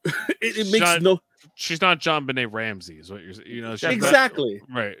it makes She's not John Benet Ramsey, is what you're. She's exactly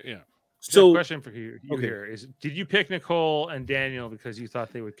right. Yeah. So, question for you okay. here is: did you pick Nicole and Daniel because you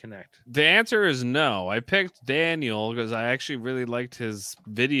thought they would connect? The answer is no. I picked Daniel because I actually really liked his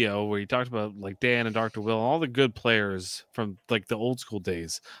video where he talked about like Dan and Dr. Will and all the good players from like the old school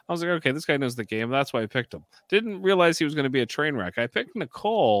days. I was like, okay, this guy knows the game. That's why I picked him. Didn't realize he was going to be a train wreck. I picked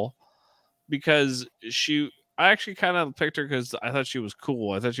Nicole because I actually kind of picked her because I thought she was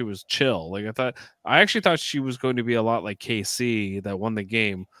cool. I thought she was chill. I actually thought she was going to be a lot like KC that won the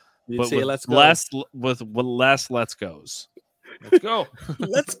game. But say, with let's go. less let's goes. Let's go.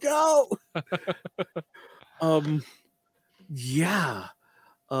 Let's go. Yeah.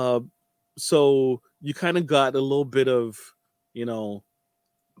 So you kind of got a little bit of,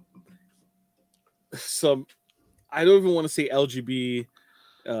 some, I don't even want to say LGB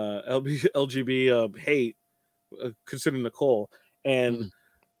hate concerning Nicole. And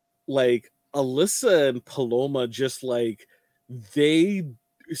like Alyssa and Paloma, just like they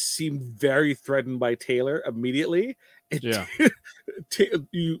seem very threatened by Taylor immediately. And Yeah.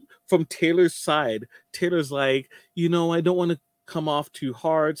 From Taylor's side, Taylor's like, I don't want to come off too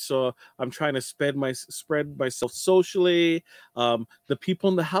hard, so I'm trying to spread myself socially. The people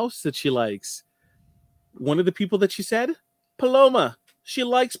in the house that she likes, one of the people that she said, Paloma. She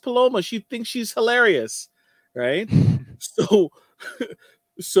likes Paloma. She thinks she's hilarious, right? So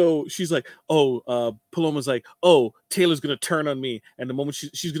she's like, Paloma's like, Taylor's gonna turn on me, and the moment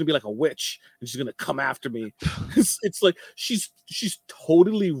she's gonna be like a witch, and she's gonna come after me. It's like she's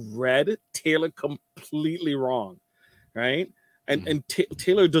totally read Taylor completely wrong, right? And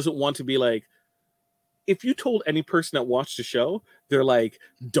Taylor doesn't want to be like. If you told any person that watched the show, they're like,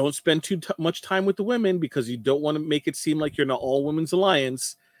 don't spend too much time with the women because you don't want to make it seem like you're in an all women's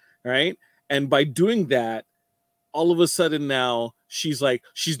alliance, right? And by doing that, all of a sudden now she's like,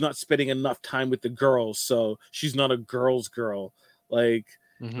 she's not spending enough time with the girls, so she's not a girl's girl. Like,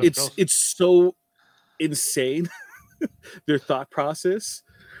 it's so insane, their thought process,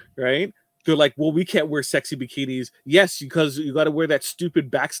 right? They're like, well, we can't wear sexy bikinis. Yes, because you got to wear that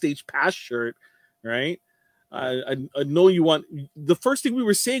stupid backstage pass shirt, right? I know you want. The first thing we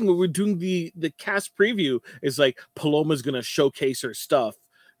were saying when we were doing the cast preview is like Paloma's gonna showcase her stuff,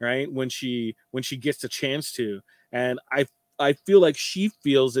 right? When she gets the chance to, and I feel like she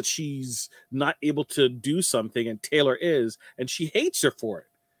feels that she's not able to do something, and Taylor is, and she hates her for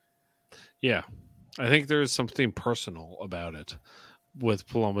it. Yeah, I think there's something personal about it with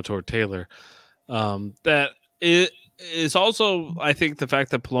Paloma toward Taylor. That it is also, I think, the fact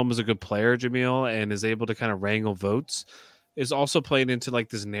that Paloma's a good player, Jamil, and is able to kind of wrangle votes is also playing into like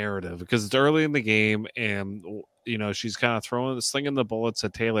this narrative because it's early in the game, and she's kind of slinging the bullets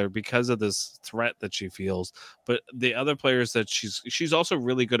at Taylor because of this threat that she feels. But the other players that she's also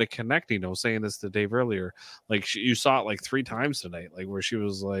really good at connecting. I was saying this to Dave earlier, like you saw it like 3 times tonight, like where she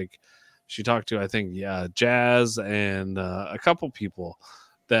was like, she talked to, I think, Jazz and a couple people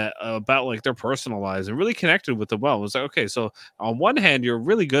that about like their personal lives and really connected with them well. It was like, okay, so on one hand, you're a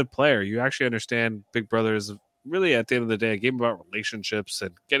really good player. You actually understand Big Brother is really, at the end of the day, a game about relationships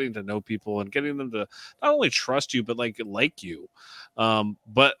and getting to know people and getting them to not only trust you, but like you.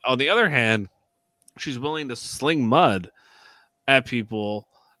 But on the other hand, she's willing to sling mud at people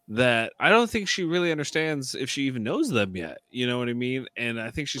that I don't think she really understands if she even knows them yet. You know what I mean? And I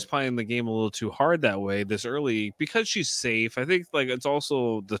think she's playing the game a little too hard that way this early because she's safe. I think like it's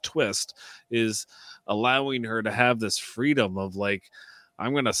also the twist is allowing her to have this freedom of like,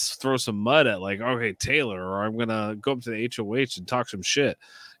 I'm going to throw some mud at like, okay, Taylor, or I'm going to go up to the HOH and talk some shit,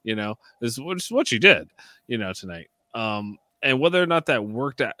 is what she did, tonight. And whether or not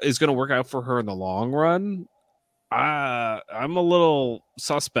that is going to work out for her in the long run, I'm a little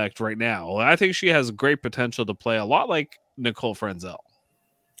suspect right now. I think she has great potential to play a lot like Nicole Frenzel.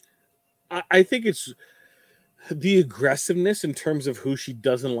 I think it's the aggressiveness in terms of who she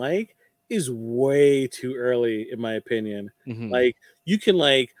doesn't like is way too early, in my opinion. Mm-hmm. Like, you can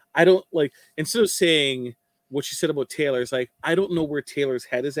like, I don't like, instead of saying what she said about Taylor, it's like, I don't know where Taylor's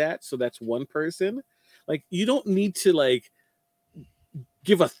head is at. So that's one person. Like, you don't need to like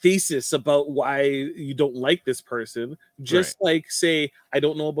give a thesis about why you don't like this person. Just like say, I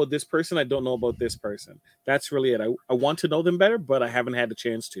don't know about this person. I don't know about this person. That's really it. I want to know them better, but I haven't had the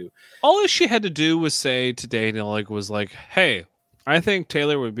chance to. All she had to do was say to Daniel, hey, I think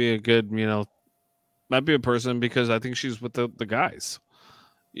Taylor would be a good, might be a person because I think she's with the guys,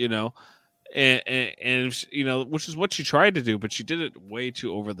 and which is what she tried to do, but she did it way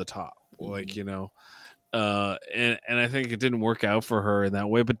too over the top. Like, and I think it didn't work out for her in that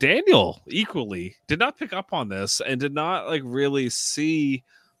way. But Daniel equally did not pick up on this and did not like really see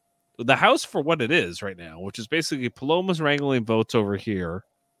the house for what it is right now, which is basically Paloma's wrangling votes over here,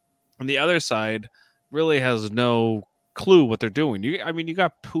 and the other side really has no clue what they're doing. You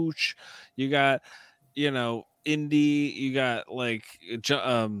got Pooch, you got Indy, you got like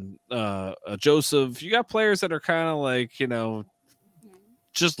Joseph, you got players that are kind of like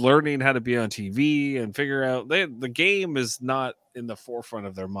just learning how to be on TV and figure out the game is not in the forefront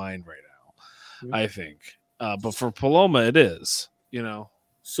of their mind right now. I think, but for Paloma, it is.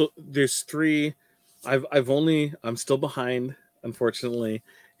 So there's 3. I'm still behind, unfortunately,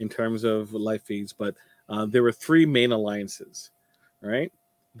 in terms of live feeds, but there were 3 main alliances. Right?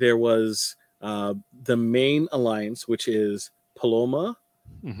 There was the main alliance, which is Paloma,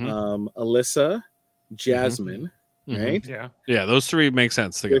 Alyssa, Jasmine, Mhm. right? Yeah. Yeah, those three make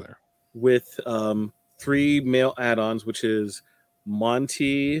sense together. With 3 male add-ons, which is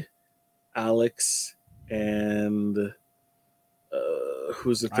Monty, Alex, and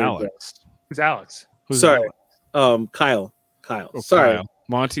who's the third guy? Alex. Who's Alex? Who's Sorry, Alex? Kyle. Oh, Sorry, Kyle.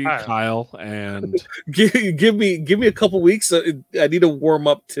 Monty, Kyle. Kyle, and give me a couple weeks. I need to warm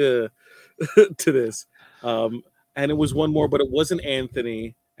up to to this. And it was one more, but it wasn't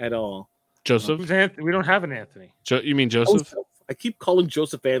Anthony at all. Joseph. Who's Anthony? We don't have an Anthony. You mean Joseph? I keep calling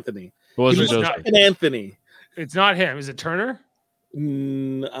Joseph Anthony. It wasn't He looks Joseph. like an Anthony. It's not him. Is it Turner?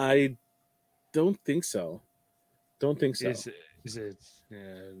 I don't think so. Don't think so. Is it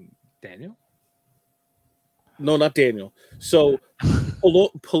Daniel? No, not Daniel. So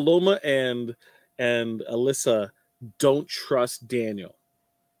Paloma and Alyssa don't trust Daniel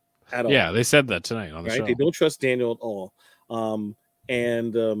at all. Yeah, they said that tonight on the right? show. They don't trust Daniel at all.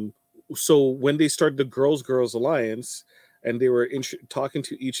 So when they started the Girls Alliance and they were talking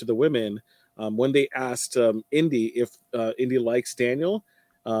to each of the women, when they asked Indy if Indy likes Daniel,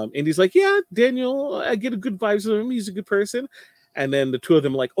 Indy's like, yeah, Daniel, I get a good vibes with him. He's a good person. And then the two of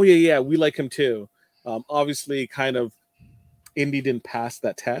them are like, oh yeah, we like him too. Obviously, kind of, Indy didn't pass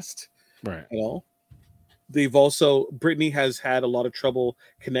that test Right. at all. They've also, Brittany has had a lot of trouble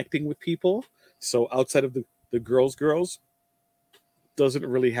connecting with people. So outside of the girls doesn't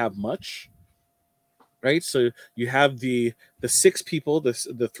really have much, right? So you have the 6 people,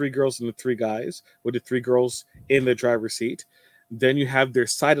 the 3 girls and the 3 guys, with the 3 girls in the driver's seat. Then you have their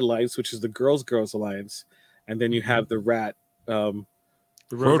side alliance, which is the Girls Alliance, and then you have the rat. The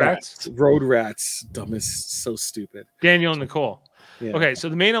Road Rats? Road Rats. Dumb is so stupid. Daniel and Nicole. Yeah. Okay, so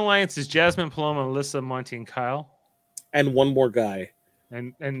the main alliance is Jasmine, Paloma, Alyssa, Monty, and Kyle. And one more guy.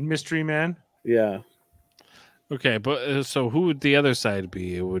 And Mystery Man. Yeah. Okay, but so who would the other side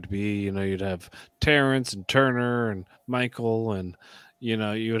be? It would be, you'd have Terrence and Turner and Michael, and you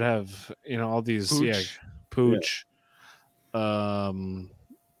would have all these Pooch. We're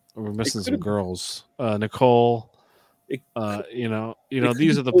missing some girls. Nicole. These are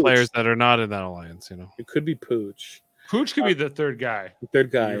the players that are not in that alliance. It could be Pooch. Pooch could be the third guy. The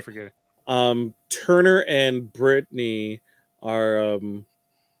third guy. I forget. Turner and Brittany are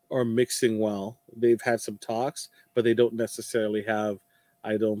mixing well. They've had some talks, but they don't necessarily have,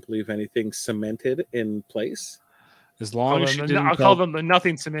 I don't believe, anything cemented in place. As long as I'll call them the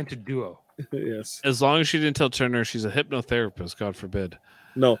nothing cemented duo. Yes. As long as she didn't tell Turner she's a hypnotherapist, God forbid.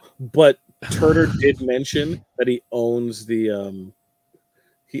 No, but Turner did mention that he owns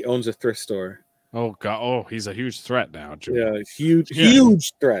a thrift store. Oh God! Oh, he's a huge threat now. Jimmy. Yeah, huge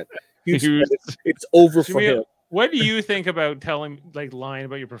threat. Huge threat. It's over for him. What do you think about lying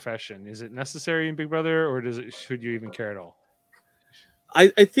about your profession? Is it necessary in Big Brother, or should you even care at all? I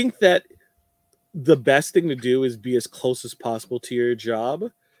think that the best thing to do is be as close as possible to your job,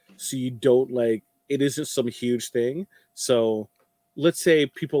 so you don't it isn't some huge thing. So let's say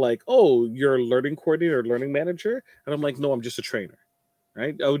people oh, you're a learning coordinator or learning manager, and I'm like, no, I'm just a trainer,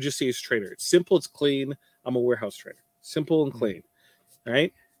 right? I would just say it's trainer. It's simple, it's clean. I'm a warehouse trainer. Simple and clean,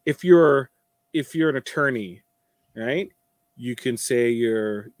 right? If you're an attorney, right, you can say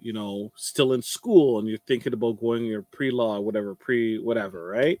you're still in school and you're thinking about going your pre-law, whatever,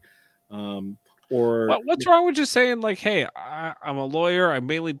 right? Or what's wrong with just saying hey, I'm a lawyer, I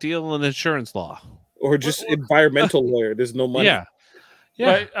mainly deal in insurance law, or just environmental lawyer. There's no money. Yeah.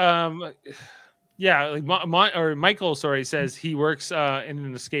 But Michael, says he works in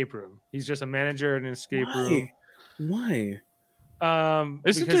an escape room. He's just a manager in an escape room. Why?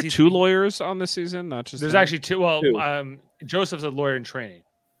 Isn't there 2 lawyers on this season? Not just there's one? actually 2. Well, 2. Joseph's a lawyer in training.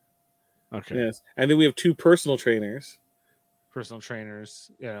 Okay. Yes, and then we have 2 personal trainers. Personal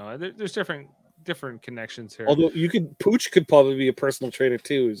trainers. There's different connections here. Although Pooch could probably be a personal trainer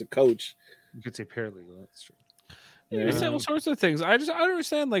too, as a coach. You could say paralegal. That's true. You say all sorts of things. I don't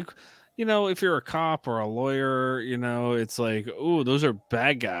understand. If you're a cop or a lawyer, it's oh, those are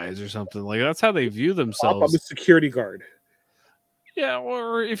bad guys or something. That's how they view themselves. I'm a security guard. Yeah,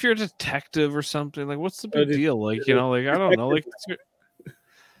 or if you're a detective or something, what's the big deal? I don't know.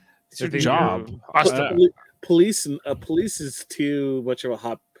 It's your job. Police is too much of a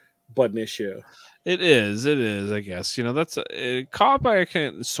hot button issue. It is. I guess that's a cop. I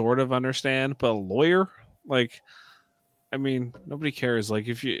can sort of understand, but a lawyer, nobody cares.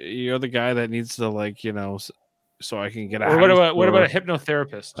 If you're the guy that needs to so I can get out. What about a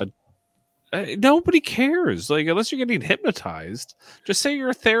hypnotherapist? Nobody cares. Unless you're getting hypnotized, just say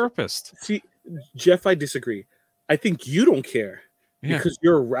you're a therapist. See, Jeff, I disagree. I think you don't care Yeah. because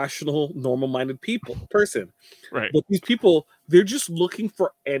you're a rational, normal-minded person. Right. But these people, they're just looking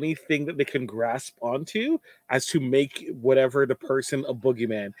for anything that they can grasp onto as to make whatever the person a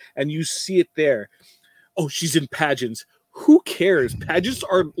boogeyman. And you see it there. Oh, she's in pageants. Who cares? Pageants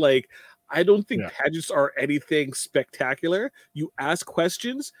are like, I don't think Yeah. pageants are anything spectacular. You ask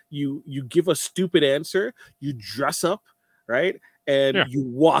questions, you give a stupid answer, you dress up, right? And Yeah. you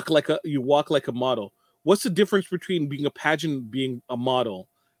walk like a model. What's the difference between being a pageant and being a model,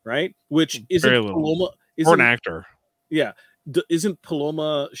 right? Which isn't Very little. Paloma, Or isn't an actor. yeah, isn't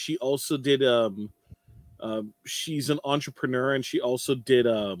Paloma, she also did she's an entrepreneur, and she also did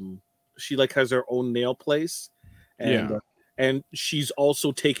she like has her own nail place, and Yeah. and she's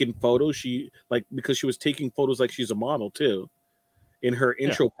also taken photos. She like, because she was taking photos like she's a model too in her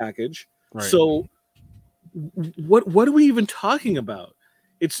intro package. Right. So what are we even talking about?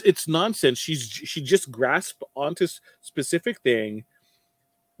 It's nonsense. She just grasped onto specific thing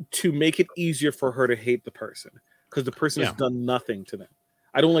to make it easier for her to hate the person, because the person has done nothing to them.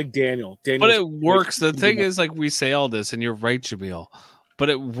 I don't like Daniel. But it works. The thing is, like, we say all this, and you're right, Jamil, but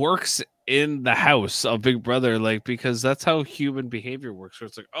it works in the house of Big Brother, like, because that's how human behavior works. Where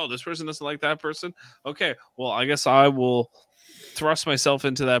it's like, oh, this person doesn't like that person. Okay, well, I guess I will thrust myself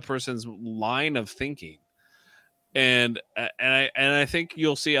into that person's line of thinking. And I think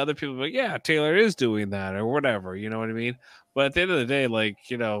you'll see other people like, yeah, Taylor is doing that or whatever, you know what I mean? But at the end of the day, like,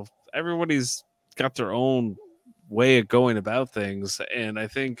 you know, everybody's got their own way of going about things, and I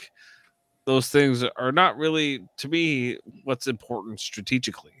think those things are not really, to me, what's important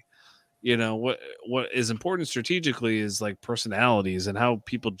strategically. You know, what is important strategically is like personalities and how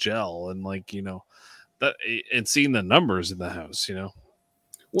people gel, and like, you know, that, and seeing the numbers in the house, you know.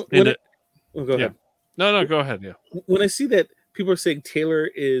 Go Yeah. ahead. No, go ahead. Yeah. When I see that people are saying Taylor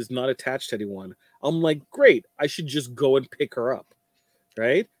is not attached to anyone, I'm like, great, I should just go and pick her up,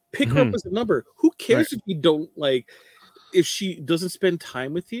 right? Pick her up as a number. Who cares if you don't like, if she doesn't spend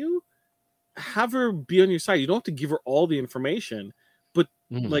time with you? Have her be on your side. You don't have to give her all the information, but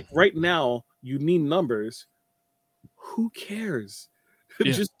like right now, you need numbers. Who cares?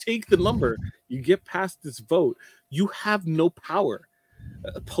 Yeah. Just take the number. You get past this vote. You have no power.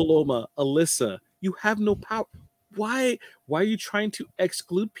 Paloma, Alyssa, you have no power. Why are you trying to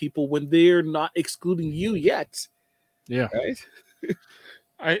exclude people when they're not excluding you yet? Yeah. Right?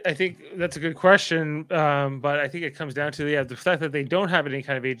 I think that's a good question, but I think it comes down to the fact that they don't have any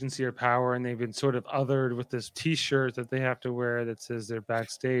kind of agency or power, and they've been sort of othered with this T-shirt that they have to wear that says they're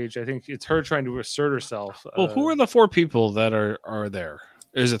backstage. I think it's her trying to assert herself. Well, who are the 4 people that are there?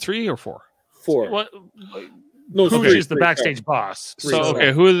 Is it 3 or 4? 4. What? No, Who three, is the three, backstage sorry. boss? So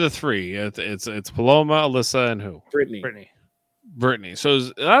okay, who are the 3? It's Paloma, Alyssa, and who? Brittany. So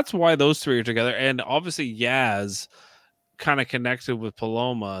that's why those 3 are together, and obviously Yaz kind of connected with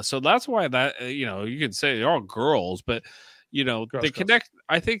Paloma, so that's why that, you know, you can say they're all girls, but you know, Girls. connect.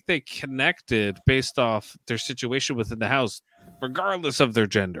 I think they connected based off their situation within the house, regardless of their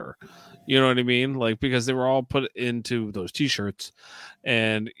gender. You know what I mean? Like, because they were all put into those T-shirts,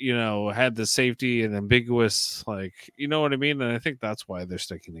 and you know, had the safety and ambiguous, like, you know what I mean. And I think that's why they're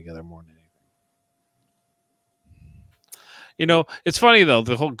sticking together more than anything. You know, it's funny though,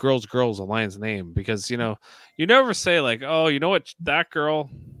 the whole girls alliance name, because you know, you never say like, oh, you know what, that girl,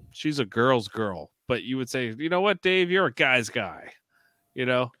 she's a girl's girl, but you would say, you know what, Dave, you're a guy's guy, you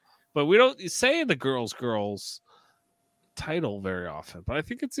know. But we don't say the girls title very often. But I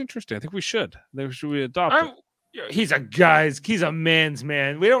think it's interesting. I think we should adopt it. He's a man's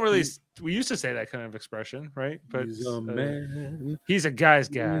man. We don't really. We used to say that kind of expression, right? But He's a man. He's a guy's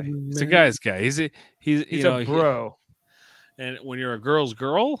guy. He's a guy's guy. He's He's a bro. And when you're a girl's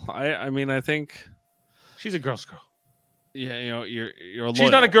girl, I mean, I think she's a girl's girl. Yeah, you know, you're loyal. She's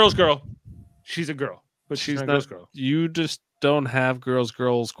not a girl's girl. She's a girl, but she's not a girl's girl. You just don't have girls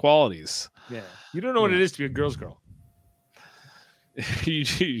qualities. Yeah, you don't know what it is to be a girl's girl.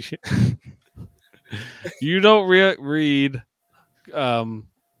 You don't read, you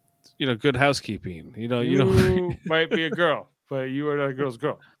know, Good Housekeeping. You know, you might be a girl, but you are not a girl's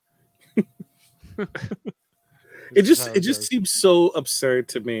girl. It just seems so absurd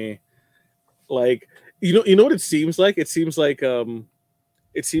to me. Like, you know what it seems like? It seems like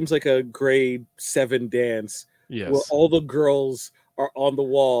a grade 7 dance, yes, where all the girls are on the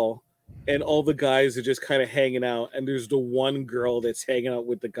wall and all the guys are just kind of hanging out, and there's the one girl that's hanging out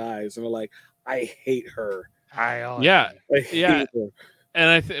with the guys, and they're like, I hate her. I hate her. And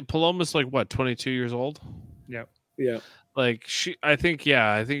I think Paloma's like what, 22 years old? Yep. Yeah. Like I think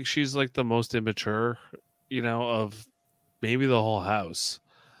she's like the most immature, you know, of maybe the whole house.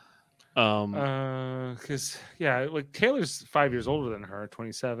 Because like Taylor's 5 years older than her,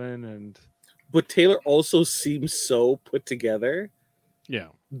 27, and But Taylor also seems so put together Yeah.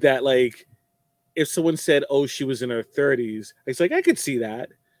 that, like, if someone said, "Oh, she was in her 30s," it's like I could see that.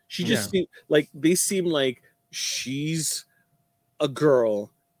 She just seem like they seem like she's a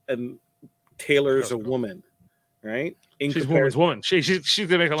girl and Taylor's a woman, right? she's woman's woman. She's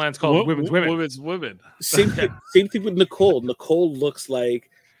gonna make a lance called women's women. Women's women. Same thing with Nicole. Nicole looks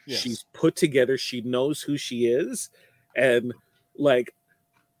like Yes. she's put together. She knows who she is, and like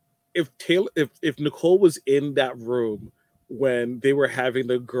if Nicole was in that room when they were having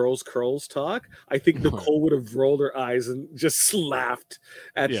the girls curls talk, I think Nicole would have rolled her eyes and just laughed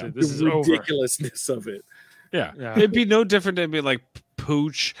at this is the over. ridiculousness of it. Yeah. Yeah. It'd be no different than be like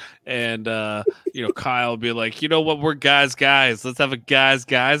Pooch and Kyle would be like, you know what, we're guys. Let's have a guys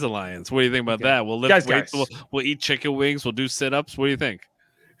alliance. What do you think about that? We'll lift weights, we'll eat chicken wings, we'll do sit-ups. What do you think?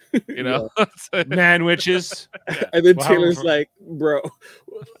 You know, Man witches. And then Taylor's like, bro,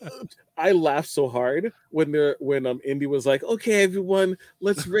 I laughed so hard when Indy was like, okay, everyone,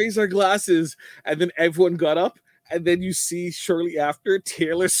 let's raise our glasses. And then everyone got up. And then you see shortly after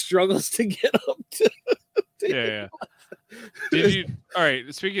Taylor struggles to get up to yeah. Did you all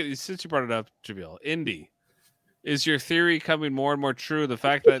right? Speaking since you brought it up, Jamil, Indy, is your theory coming more and more true? The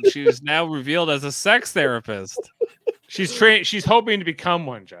fact that she is now revealed as a sex therapist. She's trained. She's hoping to become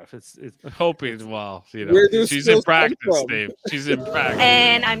one, Jeff. It's Hoping. Well, she's skills in practice, come from? Dave. She's in practice.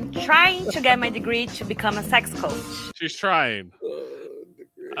 And I'm trying to get my degree to become a sex coach. She's trying.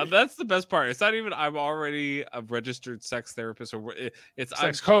 That's the best part. It's not even I'm already a registered sex therapist, or it's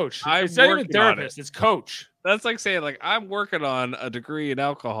sex coach. I'm it's not even working on therapist. It's coach. That's like saying like I'm working on a degree in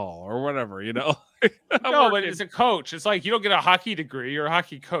alcohol or whatever. No, but it's a coach. It's like you don't get a hockey degree. You're a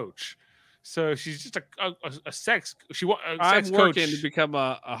hockey coach. So she's just a sex. I'm sex working coach. to become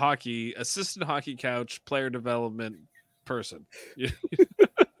a hockey assistant, hockey couch, player development person.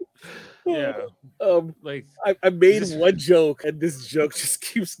 Yeah. Like I made one joke, and this joke just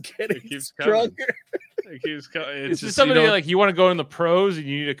keeps getting stronger. It keeps coming. It's just somebody like you want to go in the pros, and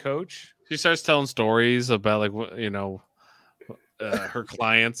you need a coach. She starts telling stories about her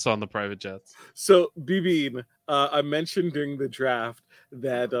clients on the private jets. So, Bibine, I mentioned during the draft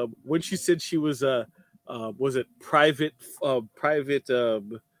that when she said she was a private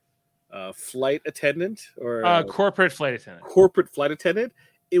flight attendant or corporate flight attendant. Corporate flight attendant.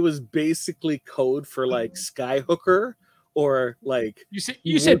 It was basically code for like skyhooker or like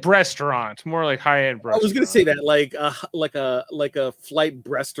you said restaurant, more like high end. I was gonna say that like a flight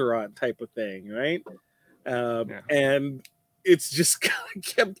restaurant type of thing, right? And it's just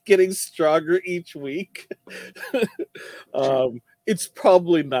kept getting stronger each week. It's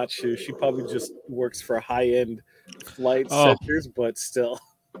probably not true. She probably just works for high end flight centers, but still,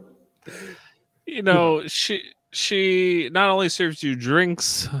 She not only serves you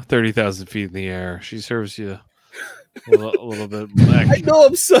drinks 30,000 feet in the air, she serves you a little bit extra. I know,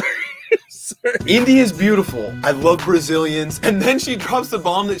 I'm sorry. Indy is beautiful. I love Brazilians. And then she drops the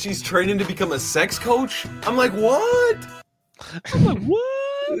bomb that she's training to become a sex coach. I'm like, what?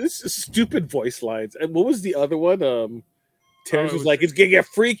 This is stupid voice lines. And what was the other one? Terrence was like, it's gonna get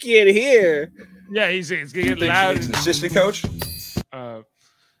freaky in here. Yeah, it's gonna get loud. She's an assistant coach.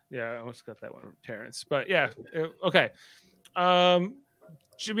 Yeah, I almost got that one from Terrence. But yeah, okay. Jamil,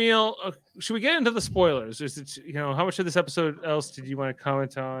 should we get into the spoilers? Is it, how much of this episode else did you want to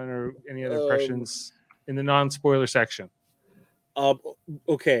comment on, or any other impressions in the non-spoiler section?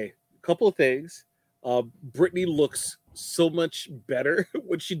 Okay, a couple of things. Brittany looks so much better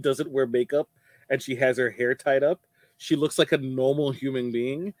when she doesn't wear makeup and she has her hair tied up. She looks like a normal human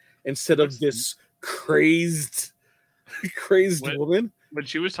being instead of this crazed woman. When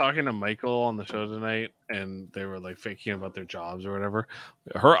she was talking to Michael on the show tonight and they were like faking about their jobs or whatever,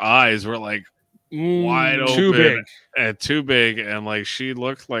 her eyes were like wide open, too big, and like she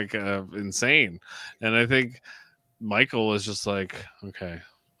looked like insane. And I think Michael was just like, okay,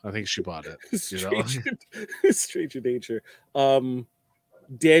 I think she bought it. Stranger nature.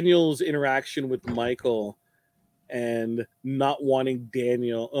 Daniel's interaction with Michael and not wanting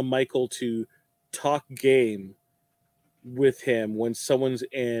Michael to talk game with him when someone's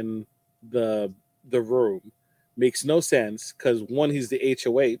in the room makes no sense, because one, he's the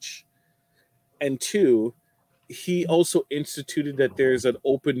HOH, and two, he also instituted that there's an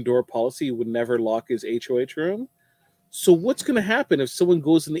open door policy. He would never lock his HOH room. So what's going to happen if someone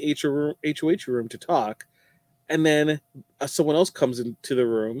goes in the HOH room to talk and then someone else comes into the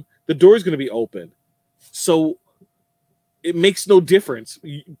room? The door is going to be open. So it makes no difference.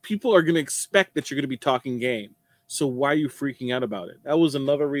 People are going to expect that you're going to be talking game. So why are you freaking out about it? That was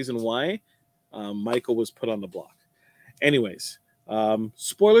another reason why Michael was put on the block. Anyways,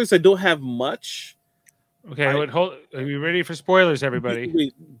 spoilers. I don't have much. Okay, hold. Are you ready for spoilers, everybody?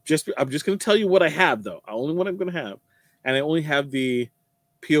 Wait, I'm just going to tell you what I have, though. Only what I'm going to have, and I only have the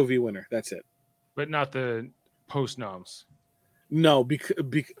POV winner. That's it. But not the post noms. No, because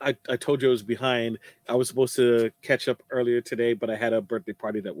I told you I was behind. I was supposed to catch up earlier today, but I had a birthday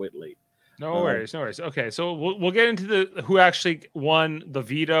party that went late. No worries, no worries. Okay, so we'll get into the who actually won the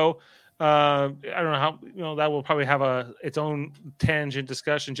veto. I don't know how that will probably have its own tangent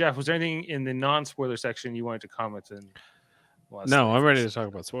discussion. Jeff, was there anything in the non-spoiler section you wanted to comment in? No, I'm ready to talk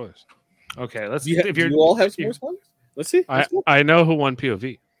about spoilers. Okay, let's. Do you all have some more spoilers? Let's see. I know who won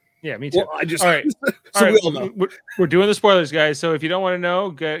POV. Yeah, me too. Well, I just all right. So all we right. all know. We're doing the spoilers, guys. So if you don't want to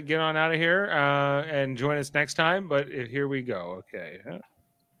know, get on out of here and join us next time. But here we go. Okay.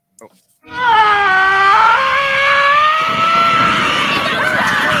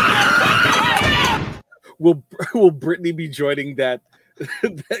 Will Brittany be joining that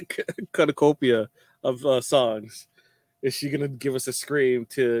cornucopia of songs? Is she gonna give us a scream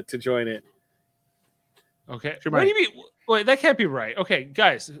to join it? Okay. What do you mean? Wait, that can't be right. Okay,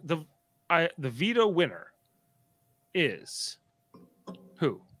 guys, the veto winner is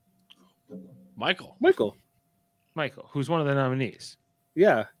who? Michael, who's one of the nominees.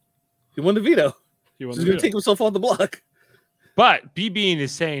 Yeah, he won the veto. He's gonna take himself off the block. But B Bean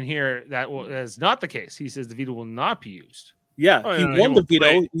is saying here that is not the case. He says the veto will not be used. Yeah, he won the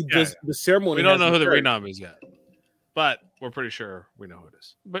veto. He does the ceremony. We don't know who the renom is yet, but we're pretty sure we know who it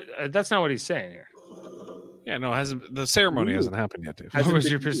is. But that's not what he's saying here. Yeah, no, the ceremony hasn't happened yet, Dave. What was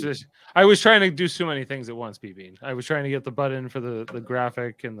your position? I was trying to do so many things at once, B Bean. I was trying to get the button for the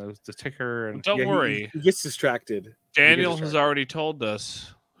graphic and the ticker. And don't worry, he gets distracted. Daniel has already told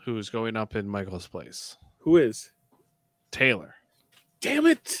us who's going up in Michael's place. Who is? Taylor. Damn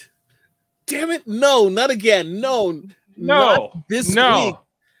it. No, not again. No. This week.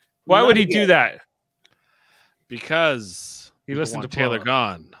 Why would he do that? Because he listened to Taylor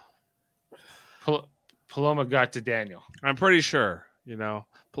gone. Paloma got to Daniel. I'm pretty sure,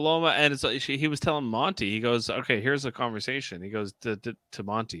 Paloma, and he was telling Monty, he goes, okay, here's a conversation. He goes to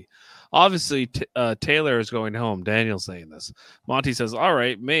Monty. Obviously, Taylor is going home. Daniel's saying this. Monty says, all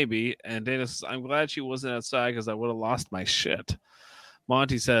right, maybe. And Daniel says, I'm glad she wasn't outside because I would have lost my shit.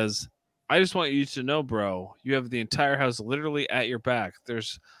 Monty says, I just want you to know, bro, you have the entire house literally at your back.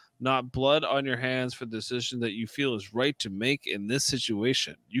 There's not blood on your hands for the decision that you feel is right to make in this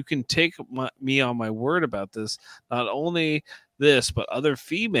situation. You can take me on my word about this. Not only this, but other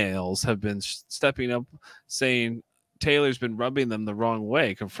females have been stepping up saying Taylor's been rubbing them the wrong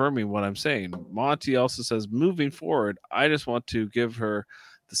way, confirming what I'm saying. Monty also says, moving forward, I just want to give her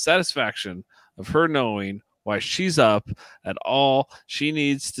the satisfaction of her knowing why she's up at all. She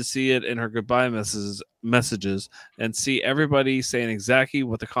needs to see it in her goodbye messages and see everybody saying exactly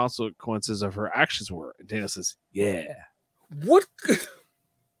what the consequences of her actions were. And Dana says, yeah. What?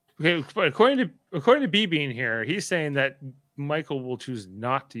 Okay, according to B Bean here, he's saying that Michael will choose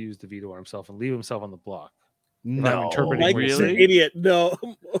not to use the veto on himself and leave himself on the block. No, Michael's really? an idiot. No.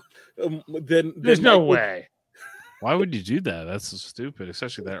 Then there's no way. Why would you do that? That's so stupid,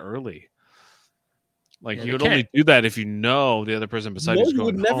 especially that early. Like, you would can't. Only do that if you know the other person beside you is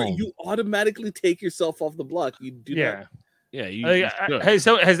going home. You automatically take yourself off the block. You do Yeah. Yeah, has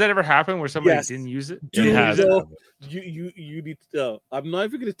that ever happened where somebody didn't use it? You need to. I'm not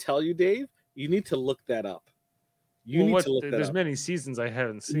even going to tell you, Dave. You need to look that up. There's many seasons I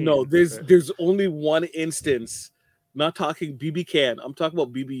haven't seen. No, there's only one instance. Not talking BB Can. I'm talking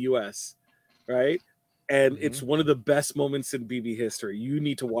about BBUS, right? And it's one of the best moments in BB history. You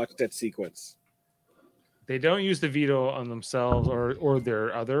need to watch that sequence. They don't use the veto on themselves or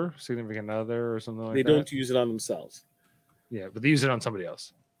their other significant other or something like that. They don't use it on themselves. Yeah, but they use it on somebody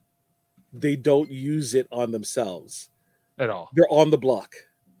else. They don't use it on themselves at all. They're on the block.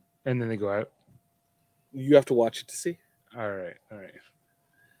 And then they go out. You have to watch it to see. All right.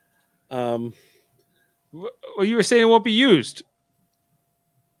 Well, you were saying it won't be used.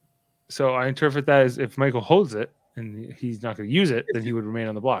 So I interpret that as if Michael holds it and he's not going to use it, then he would remain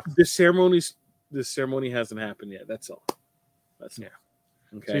on the block. The ceremony hasn't happened yet. That's all. Yeah.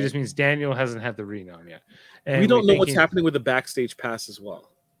 Okay. So it just means Daniel hasn't had the renom yet. And we don't know what's happening with the backstage pass as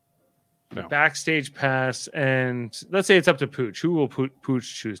well. No. Backstage pass, and let's say it's up to Pooch. Who will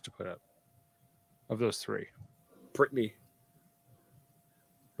Pooch choose to put up of those three? Brittany.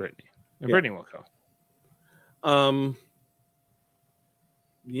 And Brittany will go.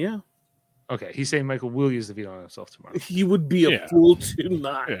 Yeah. Okay, he's saying Michael will use the veto on himself tomorrow. He would be a Yeah. fool to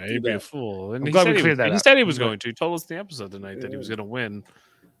not. Yeah, do he'd be a that. fool. And I'm he glad said we he, cleared that he up. said he was But- going to. He told us in the episode tonight that he was going to win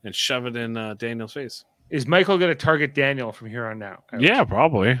and shove it in Daniel's face. Is Michael going to target Daniel from here on out? Yeah,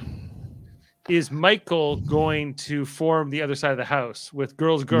 probably. Is Michael going to form the other side of the house with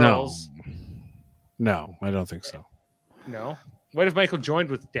girls? No, I don't think so. No. What if Michael joined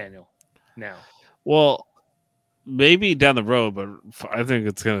with Daniel now? Well, maybe down the road, but I think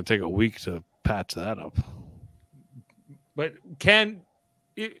it's going to take a week to patch that up. But even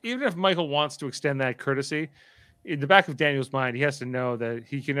if Michael wants to extend that courtesy, in the back of Daniel's mind, he has to know that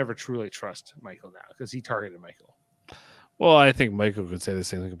he can never truly trust Michael now because he targeted Michael. Well, I think Michael could say the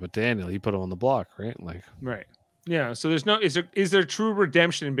same thing about Daniel. He put him on the block, right? Like, Right. Yeah. So there's no is there true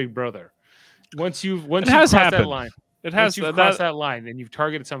redemption in Big Brother? Once you've has crossed that happened. line. it Once has you've crossed that line and you've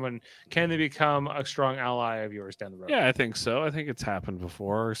targeted someone, can they become a strong ally of yours down the road? Yeah, I think so. I think it's happened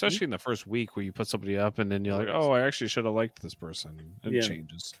before, especially in the first week where you put somebody up and then you're like, oh, I actually should have liked this person. And it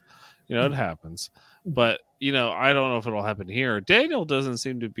changes. It happens. But, I don't know if it'll happen here. Daniel doesn't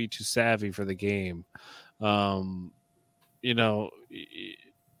seem to be too savvy for the game.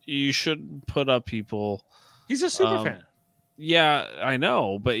 You shouldn't put up people. He's a super fan. Yeah, I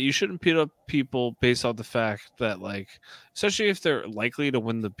know, but you shouldn't put up people based on the fact that, especially if they're likely to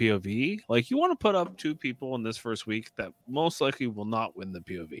win the POV, you want to put up two people in this first week that most likely will not win the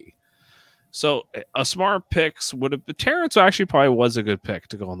POV. So a smart picks would have. Terrence actually probably was a good pick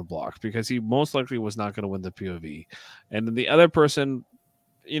to go on the block because he most likely was not going to win the POV, and then the other person,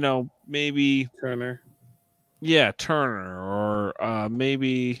 maybe Turner. Yeah, Turner, or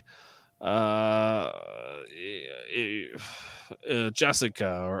maybe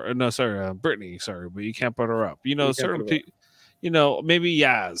Jessica, or no, sorry, Brittany. Sorry, but you can't put her up. Certain people. Maybe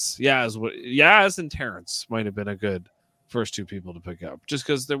Yaz and Terrence might have been a good first two people to pick up, just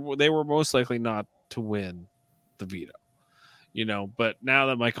because they were most likely not to win the veto. But now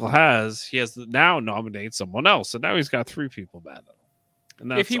that Michael he has to now nominate someone else, and now he's got three people mad at him.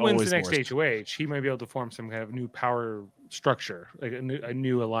 And If he wins the next worst. HOH, he might be able to form some kind of new power structure, like a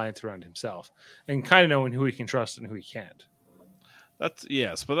new alliance around himself, and kind of knowing who he can trust and who he can't. But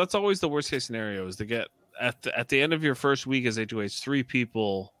that's always the worst case scenario, is to get at the end of your first week as HOH, three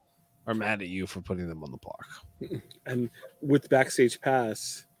people are mad at you for putting them on the block. And with Backstage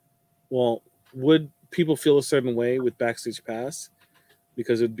Pass, well, would people feel a certain way with Backstage Pass?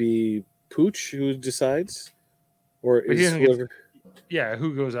 Because it'd be Pooch who decides? Or But he is doesn't get- whoever... Yeah,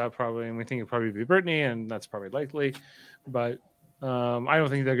 who goes out probably, and we think it'd probably be Brittany, and that's probably likely. But I don't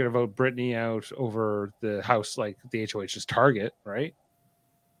think they're going to vote Brittany out over the house like the HOH's target, right?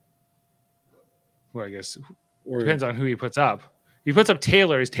 Well, I guess Or depends on who he puts up. He puts up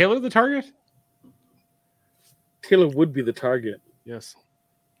Taylor. Is Taylor the target? Taylor would be the target. Yes.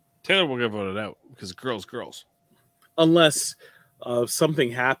 Taylor will get voted out because girls. Unless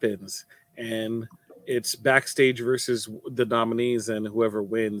something happens and it's Backstage versus the nominees, and whoever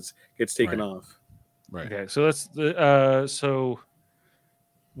wins gets taken off. Right. Okay, so that's so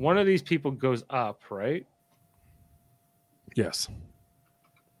one of these people goes up, right? Yes.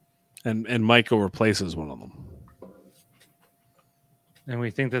 And Michael replaces one of them. And we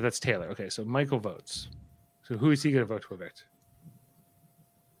think that that's Taylor. Okay, so Michael votes. So who is he going to vote to evict?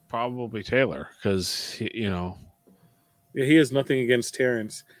 Probably Taylor, because Yeah, he has nothing against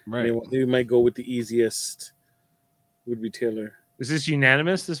Terrence. right. They might go with the easiest. Would be Taylor. Is this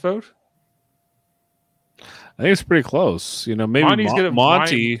unanimous? This vote? I think it's pretty close. Maybe Monty's gonna-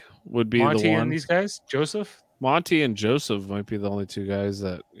 Monty would be Monty the one. and these guys? Joseph? Monty and Joseph might be the only two guys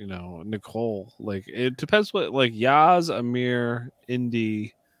that Nicole. It depends what Yaz, Amir,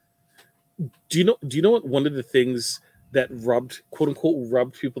 Indy. Do you know what one of the things that quote unquote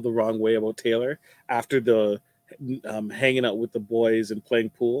rubbed people the wrong way about Taylor after the hanging out with the boys and playing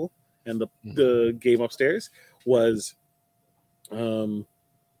pool and the game upstairs was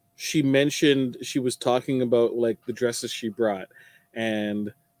she mentioned she was talking about the dresses she brought,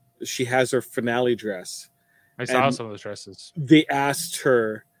 and she has her finale dress. I saw And some of those dresses. They asked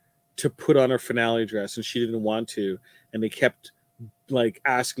her to put on her finale dress and she didn't want to, and they kept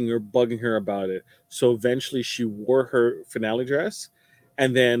asking her, bugging her about it. So eventually she wore her finale dress,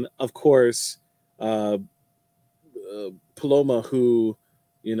 and then of course Paloma, who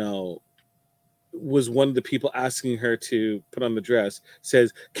was one of the people asking her to put on the dress,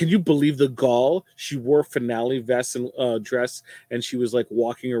 says, "Can you believe the gall? She wore finale vest and dress, and she was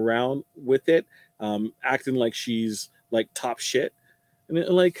walking around with it, acting like she's top shit." And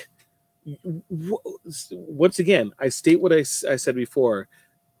once again, I state what I said before.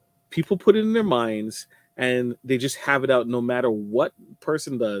 People put it in their minds, and they just have it out no matter what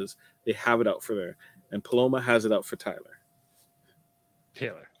person does. They have it out for there, and Paloma has it out for Taylor.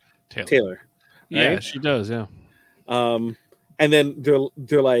 Yeah, right? she does. Yeah. And then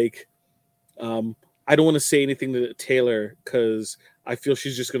they're like, I don't want to say anything to Taylor because I feel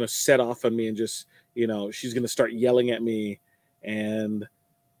she's just gonna set off on me and just, she's gonna start yelling at me. And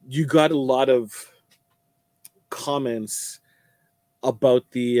you got a lot of comments about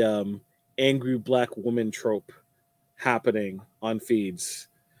the angry black woman trope happening on feeds,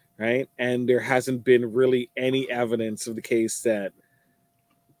 right? And there hasn't been really any evidence of the case that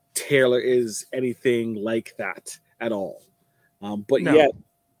Taylor is anything like that at all. But No. yet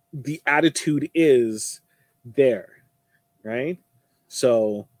the attitude is there, right?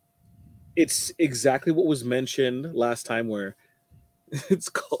 So it's exactly what was mentioned last time, where it's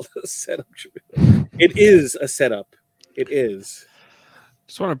called a setup. It is a setup. It is.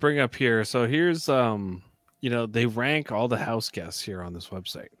 Just want to bring up here. So here's they rank all the house guests here on this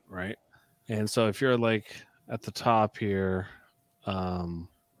website, right? And so if you're like at the top here,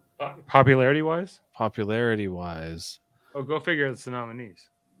 Popularity wise? Oh, go figure. It's the nominees.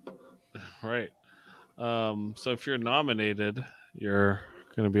 right? So if you're nominated, you're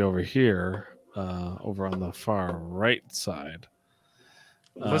going to be over here, over on the far right side.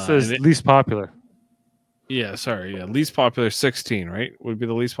 This is least popular. Yeah, sorry. Yeah, least popular 16, right? Would be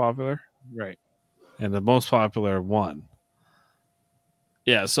the least popular, Right. and the most popular 1.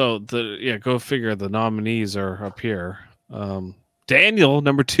 Yeah. So go figure. The nominees are up here. Daniel,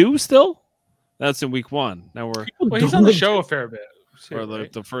 number 2, still. That's in week 1. Now Well, he's on the show a fair bit. or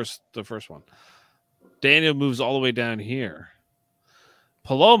right? the first one. Daniel moves all the way down here.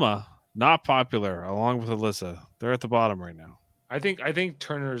 Paloma, not popular, along with Alyssa. They're at the bottom right now. I think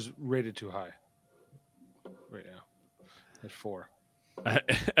Turner's rated too high right now at 4.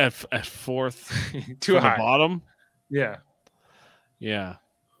 At fourth, Too from high. the bottom. Yeah. Yeah,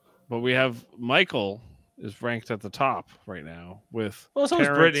 but we have Michael is ranked at the top right now with Well, so is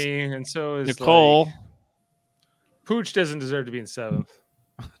Terrence, Brittany, and so is Nicole. Pooch doesn't deserve to be in 7th.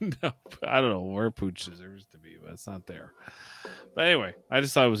 No, I don't know where Pooch deserves to be, but it's not there. But anyway, I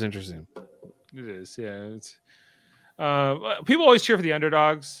just thought it was interesting. It is, yeah. It's people always cheer for the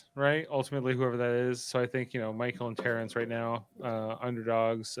underdogs, right? Ultimately, whoever that is. So I think Michael and Terrence right now,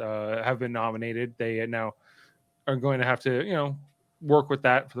 underdogs, have been nominated. They now are going to have to work with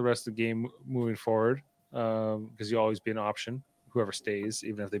that for the rest of the game moving forward, because you always be an option, whoever stays,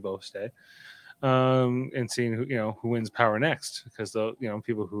 even if they both stay. And seeing who wins power next, because the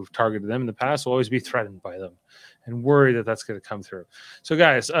people who've targeted them in the past will always be threatened by them and worry that that's going to come through. So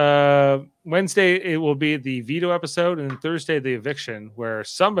guys, Wednesday it will be the veto episode, and then Thursday the eviction, where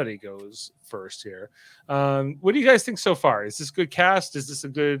somebody goes first here. What do you guys think so far? Is this good cast? Is this a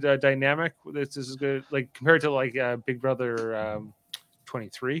good dynamic? This is good, like compared to like Big Brother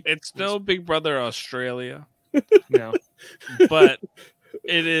 23. It's no Big Brother Australia, No. but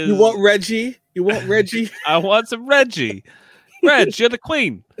it is. You want Reggie? I want some Reggie. Reg, you're the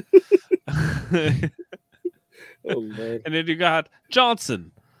queen. Oh Lord. And then you got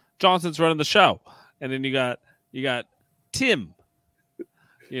Johnson. Johnson's running the show. And then you got Tim.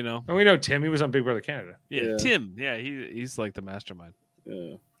 And we know Tim. He was on Big Brother Canada. Yeah. Tim. Yeah, he's like the mastermind.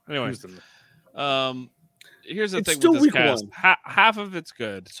 Yeah. Anyway, here's the It's thing still with this week cast. 1. Half of it's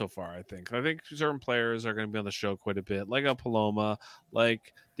good so far, I think. I think certain players are going to be on the show quite a bit, like a Paloma,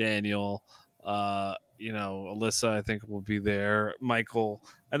 like Daniel, Alyssa, I think will be there. Michael.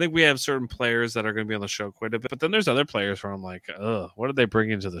 I think we have certain players that are going to be on the show quite a bit, but then there's other players where I'm like, what did they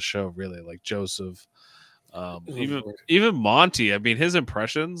bring into the show, really? Like Joseph, even Monty. I mean, his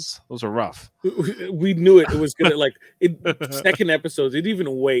impressions, those are rough. We knew it was gonna in second episodes. It didn't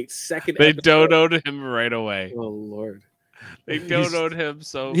even wait. They donoed him right away. Oh Lord. They donoed him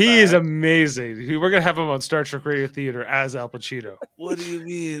so He bad. is amazing. We're gonna have him on Star Trek Radio Theater as Al Pacino. What do you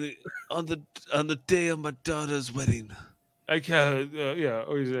mean on the day of my daughter's wedding? I can't. Yeah.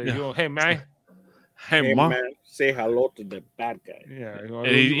 Oh, he's like, hey man. Hey, Mom. man, say hello to the bad guy. Yeah.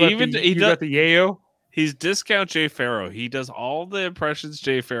 He got the yayo. He's discount Jay Farrow. He does all the impressions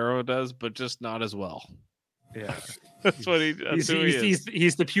Jay Farrow does, but just not as well. Yeah. That's what he. That's who he is.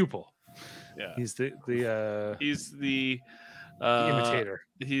 He's the pupil. Yeah. He's the He's the imitator.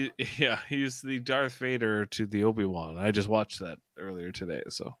 He's the Darth Vader to the Obi-Wan. I just watched that earlier today,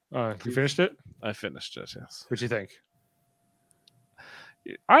 so You finished it? I finished it. Yes. What'd you think?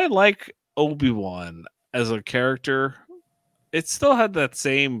 I like Obi-Wan as a character. It still had that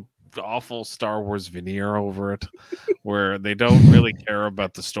same awful Star Wars veneer over it, where they don't really care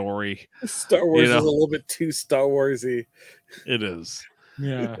about the story. Star Wars You know? is a little bit too Star Warsy. It is.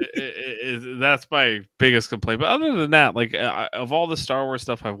 Yeah. That's my biggest complaint. But other than that, like of all the Star Wars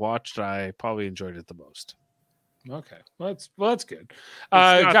stuff I've watched, I probably enjoyed it the most. Okay. Well, that's good. It's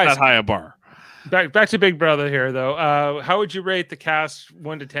not Guys, that high a bar. back to Big Brother here, though. How would you rate the cast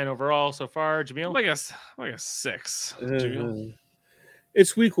 1 to 10 overall so far, Jamil? Like a 6.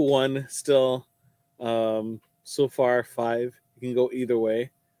 It's week 1 still. So far 5. You can go either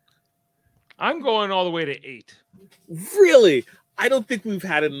way. I'm going all the way to 8. Really? I don't think we've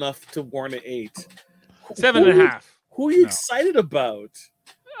had enough to warrant an 8. 7.5. Who are you No. excited about?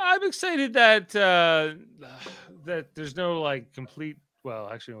 I'm excited that that there's no like complete. Well,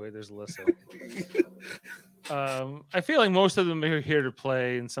 actually, wait. There's Alyssa. I feel like most of them are here to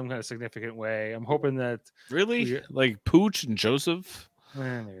play in some kind of significant way. I'm hoping that Really? Yeah. Like Pooch and Joseph?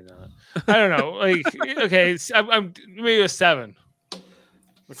 maybe not. I don't know. Like, okay, I'm maybe a 7.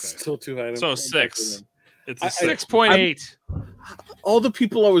 Still too high. So 6. It's a 6.8. All the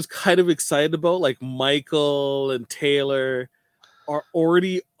people I was kind of excited about, like Michael and Taylor, are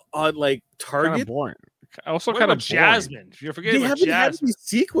already on like Kind target. of boring. Also, What kind of about Jasmine? You're They forgetting about haven't had Jasmine. these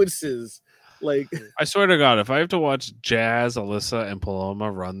sequences. Like, I swear to God, if I have to watch Jazz, Alyssa, and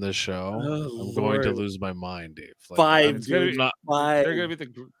Paloma run this show, Oh, I'm going to Lord. lose my mind, Dave. Like, 5, It's gonna dude. be- not, 5. They're going to be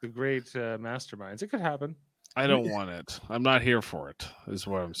the great masterminds. It could happen. I don't want it. I'm not here for it. Is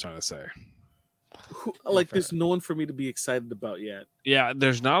what I'm trying to say. Like, fair. there's no one for me to be excited about yet. Yeah,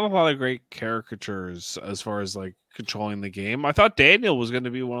 there's not a lot of great caricatures as far as like controlling the game. I thought Daniel was going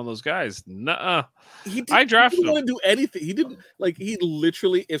to be one of those guys. Nuh-uh. I drafted didn't him. want to do anything. He didn't like. He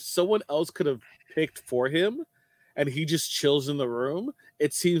literally, if someone else could have picked for him, and he just chills in the room,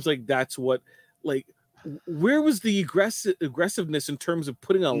 it seems like that's what. Like, where was the aggressiveness in terms of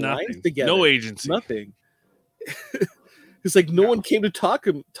putting a line Nothing. together? No agency. Nothing. It's like no one came to talk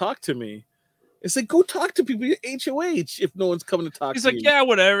to me. It's like, go talk to people. You're HOH if no one's coming to talk He's to like, you. yeah,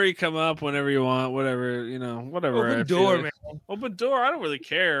 whatever. You come up whenever you want, whatever, whatever. Open I feel door, like. Open door. I don't really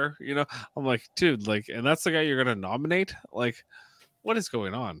care. I'm like, dude, like, and that's the guy you're gonna nominate? Like, what is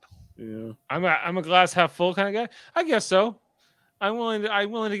going on? Yeah. I'm a glass half full kind of guy. I guess so. I'm willing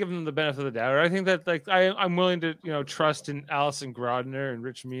to give them the benefit of the doubt. I think that like I'm willing to trust in Alison Grodner and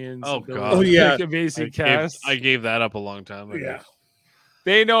Rich Meehan's Oh, ability God. to Oh, yeah. pick amazing cast. I gave that up a long time ago. Yeah.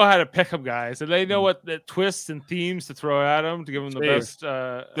 They know how to pick them guys, and they know what the twists and themes to throw at them to give them the Same. best.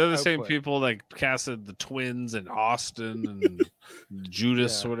 They're the same output. people that casted the twins and Austin and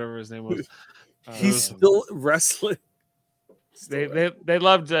Judas, Yeah. or whatever his name was. He's Um, still wrestling. They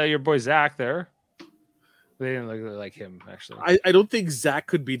loved your boy Zach there. They didn't really like him actually. I don't think Zach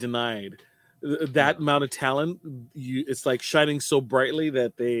could be denied. That amount of talent, it's like shining so brightly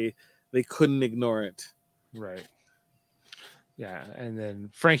that they couldn't ignore it. Right. Yeah, and then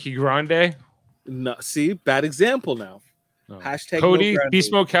Frankie Grande, No, see, bad example now. no. Hashtag Cody, no Grande.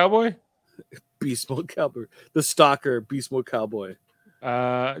 Beast Mode Cowboy, Beast Mode Cowboy, the stalker, Beast Mode Cowboy.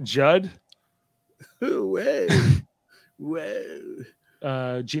 Judd, Way,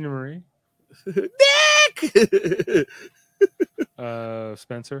 Gina Marie, Nick.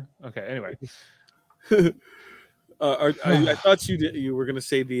 Spencer. Okay, anyway. I thought you were gonna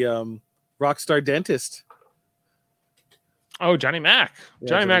say the Rockstar Dentist. Oh, Johnny Mac. Yeah, Johnny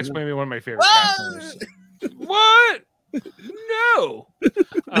Johnny Mac's Mac. maybe one of my favorite cast members. What? No. They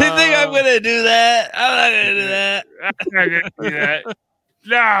think I'm gonna do that. I'm not gonna do that. I'm not gonna do that.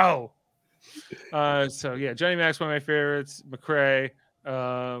 No. So yeah, Johnny Mac's one of my favorites. McRae.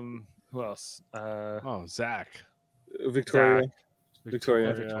 Who else? Oh, Zach. Victoria. Zach.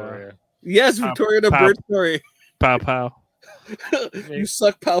 Victoria. Victoria. Yes, Victoria, the Pow. bird story. Pow pow. You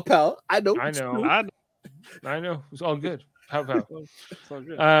suck, pow pow. I know. I it's know. true. I know. It's all good. How about It's all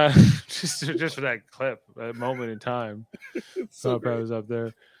good. just for that clip, that moment in time. It's so Pow Pow great. was up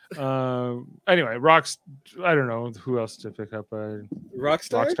there. Anyway, Rocks. I don't know who else to pick up. Rockstar.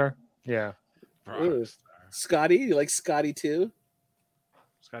 Rockstar. Yeah. Ooh. Scotty, you like Scotty too?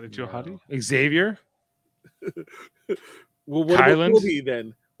 Scotty Joe Hottie. Xavier. Well, what about Kylan? Kobe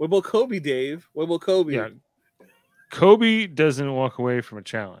then? What about Kobe, Dave? What about Kobe? Yeah. Kobe doesn't walk away from a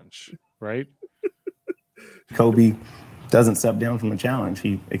challenge, right? Kobe doesn't step down from a challenge.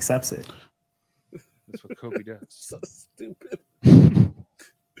 He accepts it. That's what Kobe does. So stupid.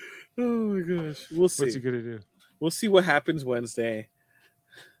 Oh my gosh. We'll see. What's he gonna do? We'll see what happens Wednesday.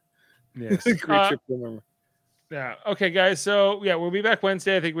 Yes. Great trip to remember. Yeah. Okay, guys. So yeah, we'll be back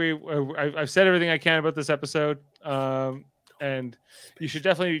Wednesday. I think I've said everything I can about this episode, and you should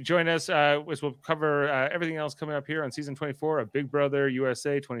definitely join us as we'll cover everything else coming up here on season 24 of Big Brother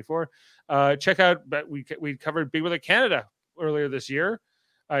USA 24. Check out, but we covered Big Brother Canada earlier this year.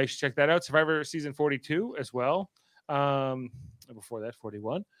 You should check that out. Survivor season 42 as well. before that,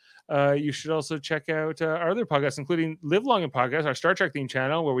 41. You should also check out our other podcasts, including Live Long and Podcast, our Star Trek themed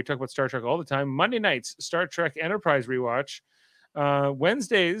channel, where we talk about Star Trek all the time. Monday nights, Star Trek Enterprise rewatch.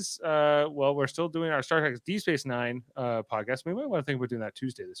 Wednesdays, well, we're still doing our Star Trek Deep Space Nine podcast. We might want to think about doing that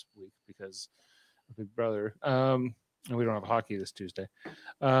Tuesday this week because of Big Brother. And we don't have hockey this Tuesday.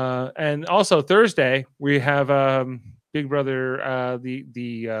 And also Thursday, we have Big Brother,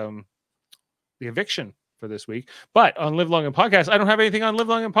 the eviction for this week. But on Live Long and Podcast, I don't have anything on Live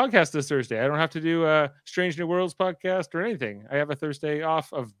Long and Podcast this Thursday. I don't have to do Strange New Worlds podcast or anything. I have a Thursday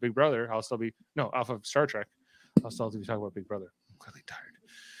off of Big Brother. I'll still be off of Star Trek. I'll still be talking about Big Brother. I'm clearly tired.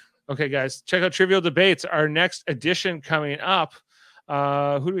 Okay, guys, check out Trivial Debates. Our next edition coming up.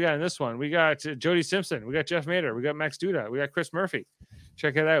 Who do we got in this one? We got Jody Simpson. We got Jeff Mader. We got Max Duda. We got Chris Murphy.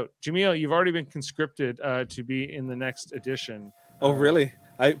 Check it out. Jamil, you've already been conscripted to be in the next edition. Oh, really?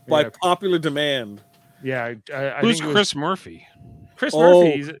 By popular demand. Yeah. Who's Chris Murphy? Chris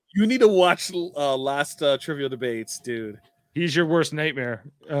Murphy. You need to watch last Trivial Debates, dude. He's your worst nightmare,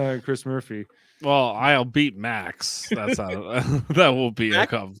 Chris Murphy. Well, I'll beat Max. That's not, that will be a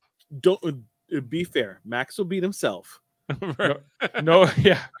come. Don't be fair. Max will beat himself. No,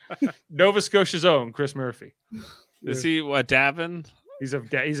 Nova Scotia's own Chris Murphy. Is he what, Davin? He's a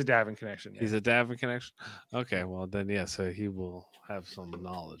Davin connection. Yeah. He's a Davin connection. Okay, well then, so he will have some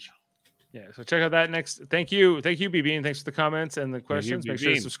knowledge. Yeah, so check out that next. Thank you, BB, and thanks for the comments and the questions. Make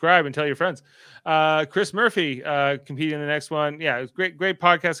sure to BB. subscribe and tell your friends. Chris Murphy competing in the next one. Yeah, it's great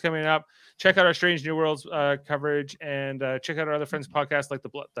podcast coming up. Check out our Strange New Worlds coverage and check out our other friends' podcasts like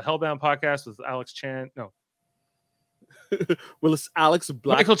the Hellbound podcast with Alex Chan. No, well, it's Alex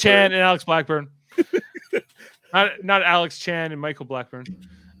Blackburn. Michael Chan and Alex Blackburn. not Alex Chan and Michael Blackburn.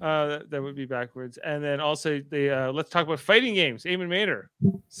 That would be backwards. And then also the let's talk about fighting games. Eamon Mader,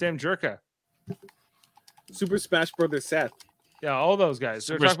 Sam Jerka, Super Smash Brothers Seth. Yeah, all those guys.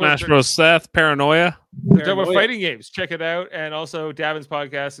 Super Smash Bros. Seth, Paranoia. They're talking about fighting games. Check it out. And also Davin's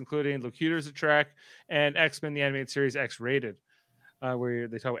podcast, including Locutors of Trek and X-Men, the animated series X-Rated, where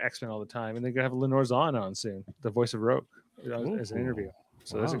they talk about X-Men all the time. And they're going to have Lenore Zahn on soon, the voice of Rogue, as an interview.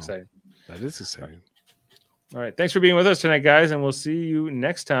 So that's exciting. That is exciting. All right. Thanks for being with us tonight, guys. And we'll see you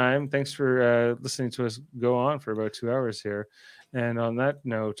next time. Thanks for listening to us go on for about 2 hours here. And on that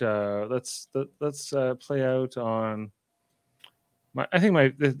note, let's play out on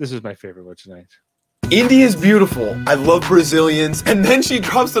this is my favorite one tonight. Indy is beautiful. I love Brazilians. And then she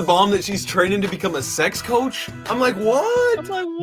drops the bomb that she's training to become a sex coach. I'm like, what?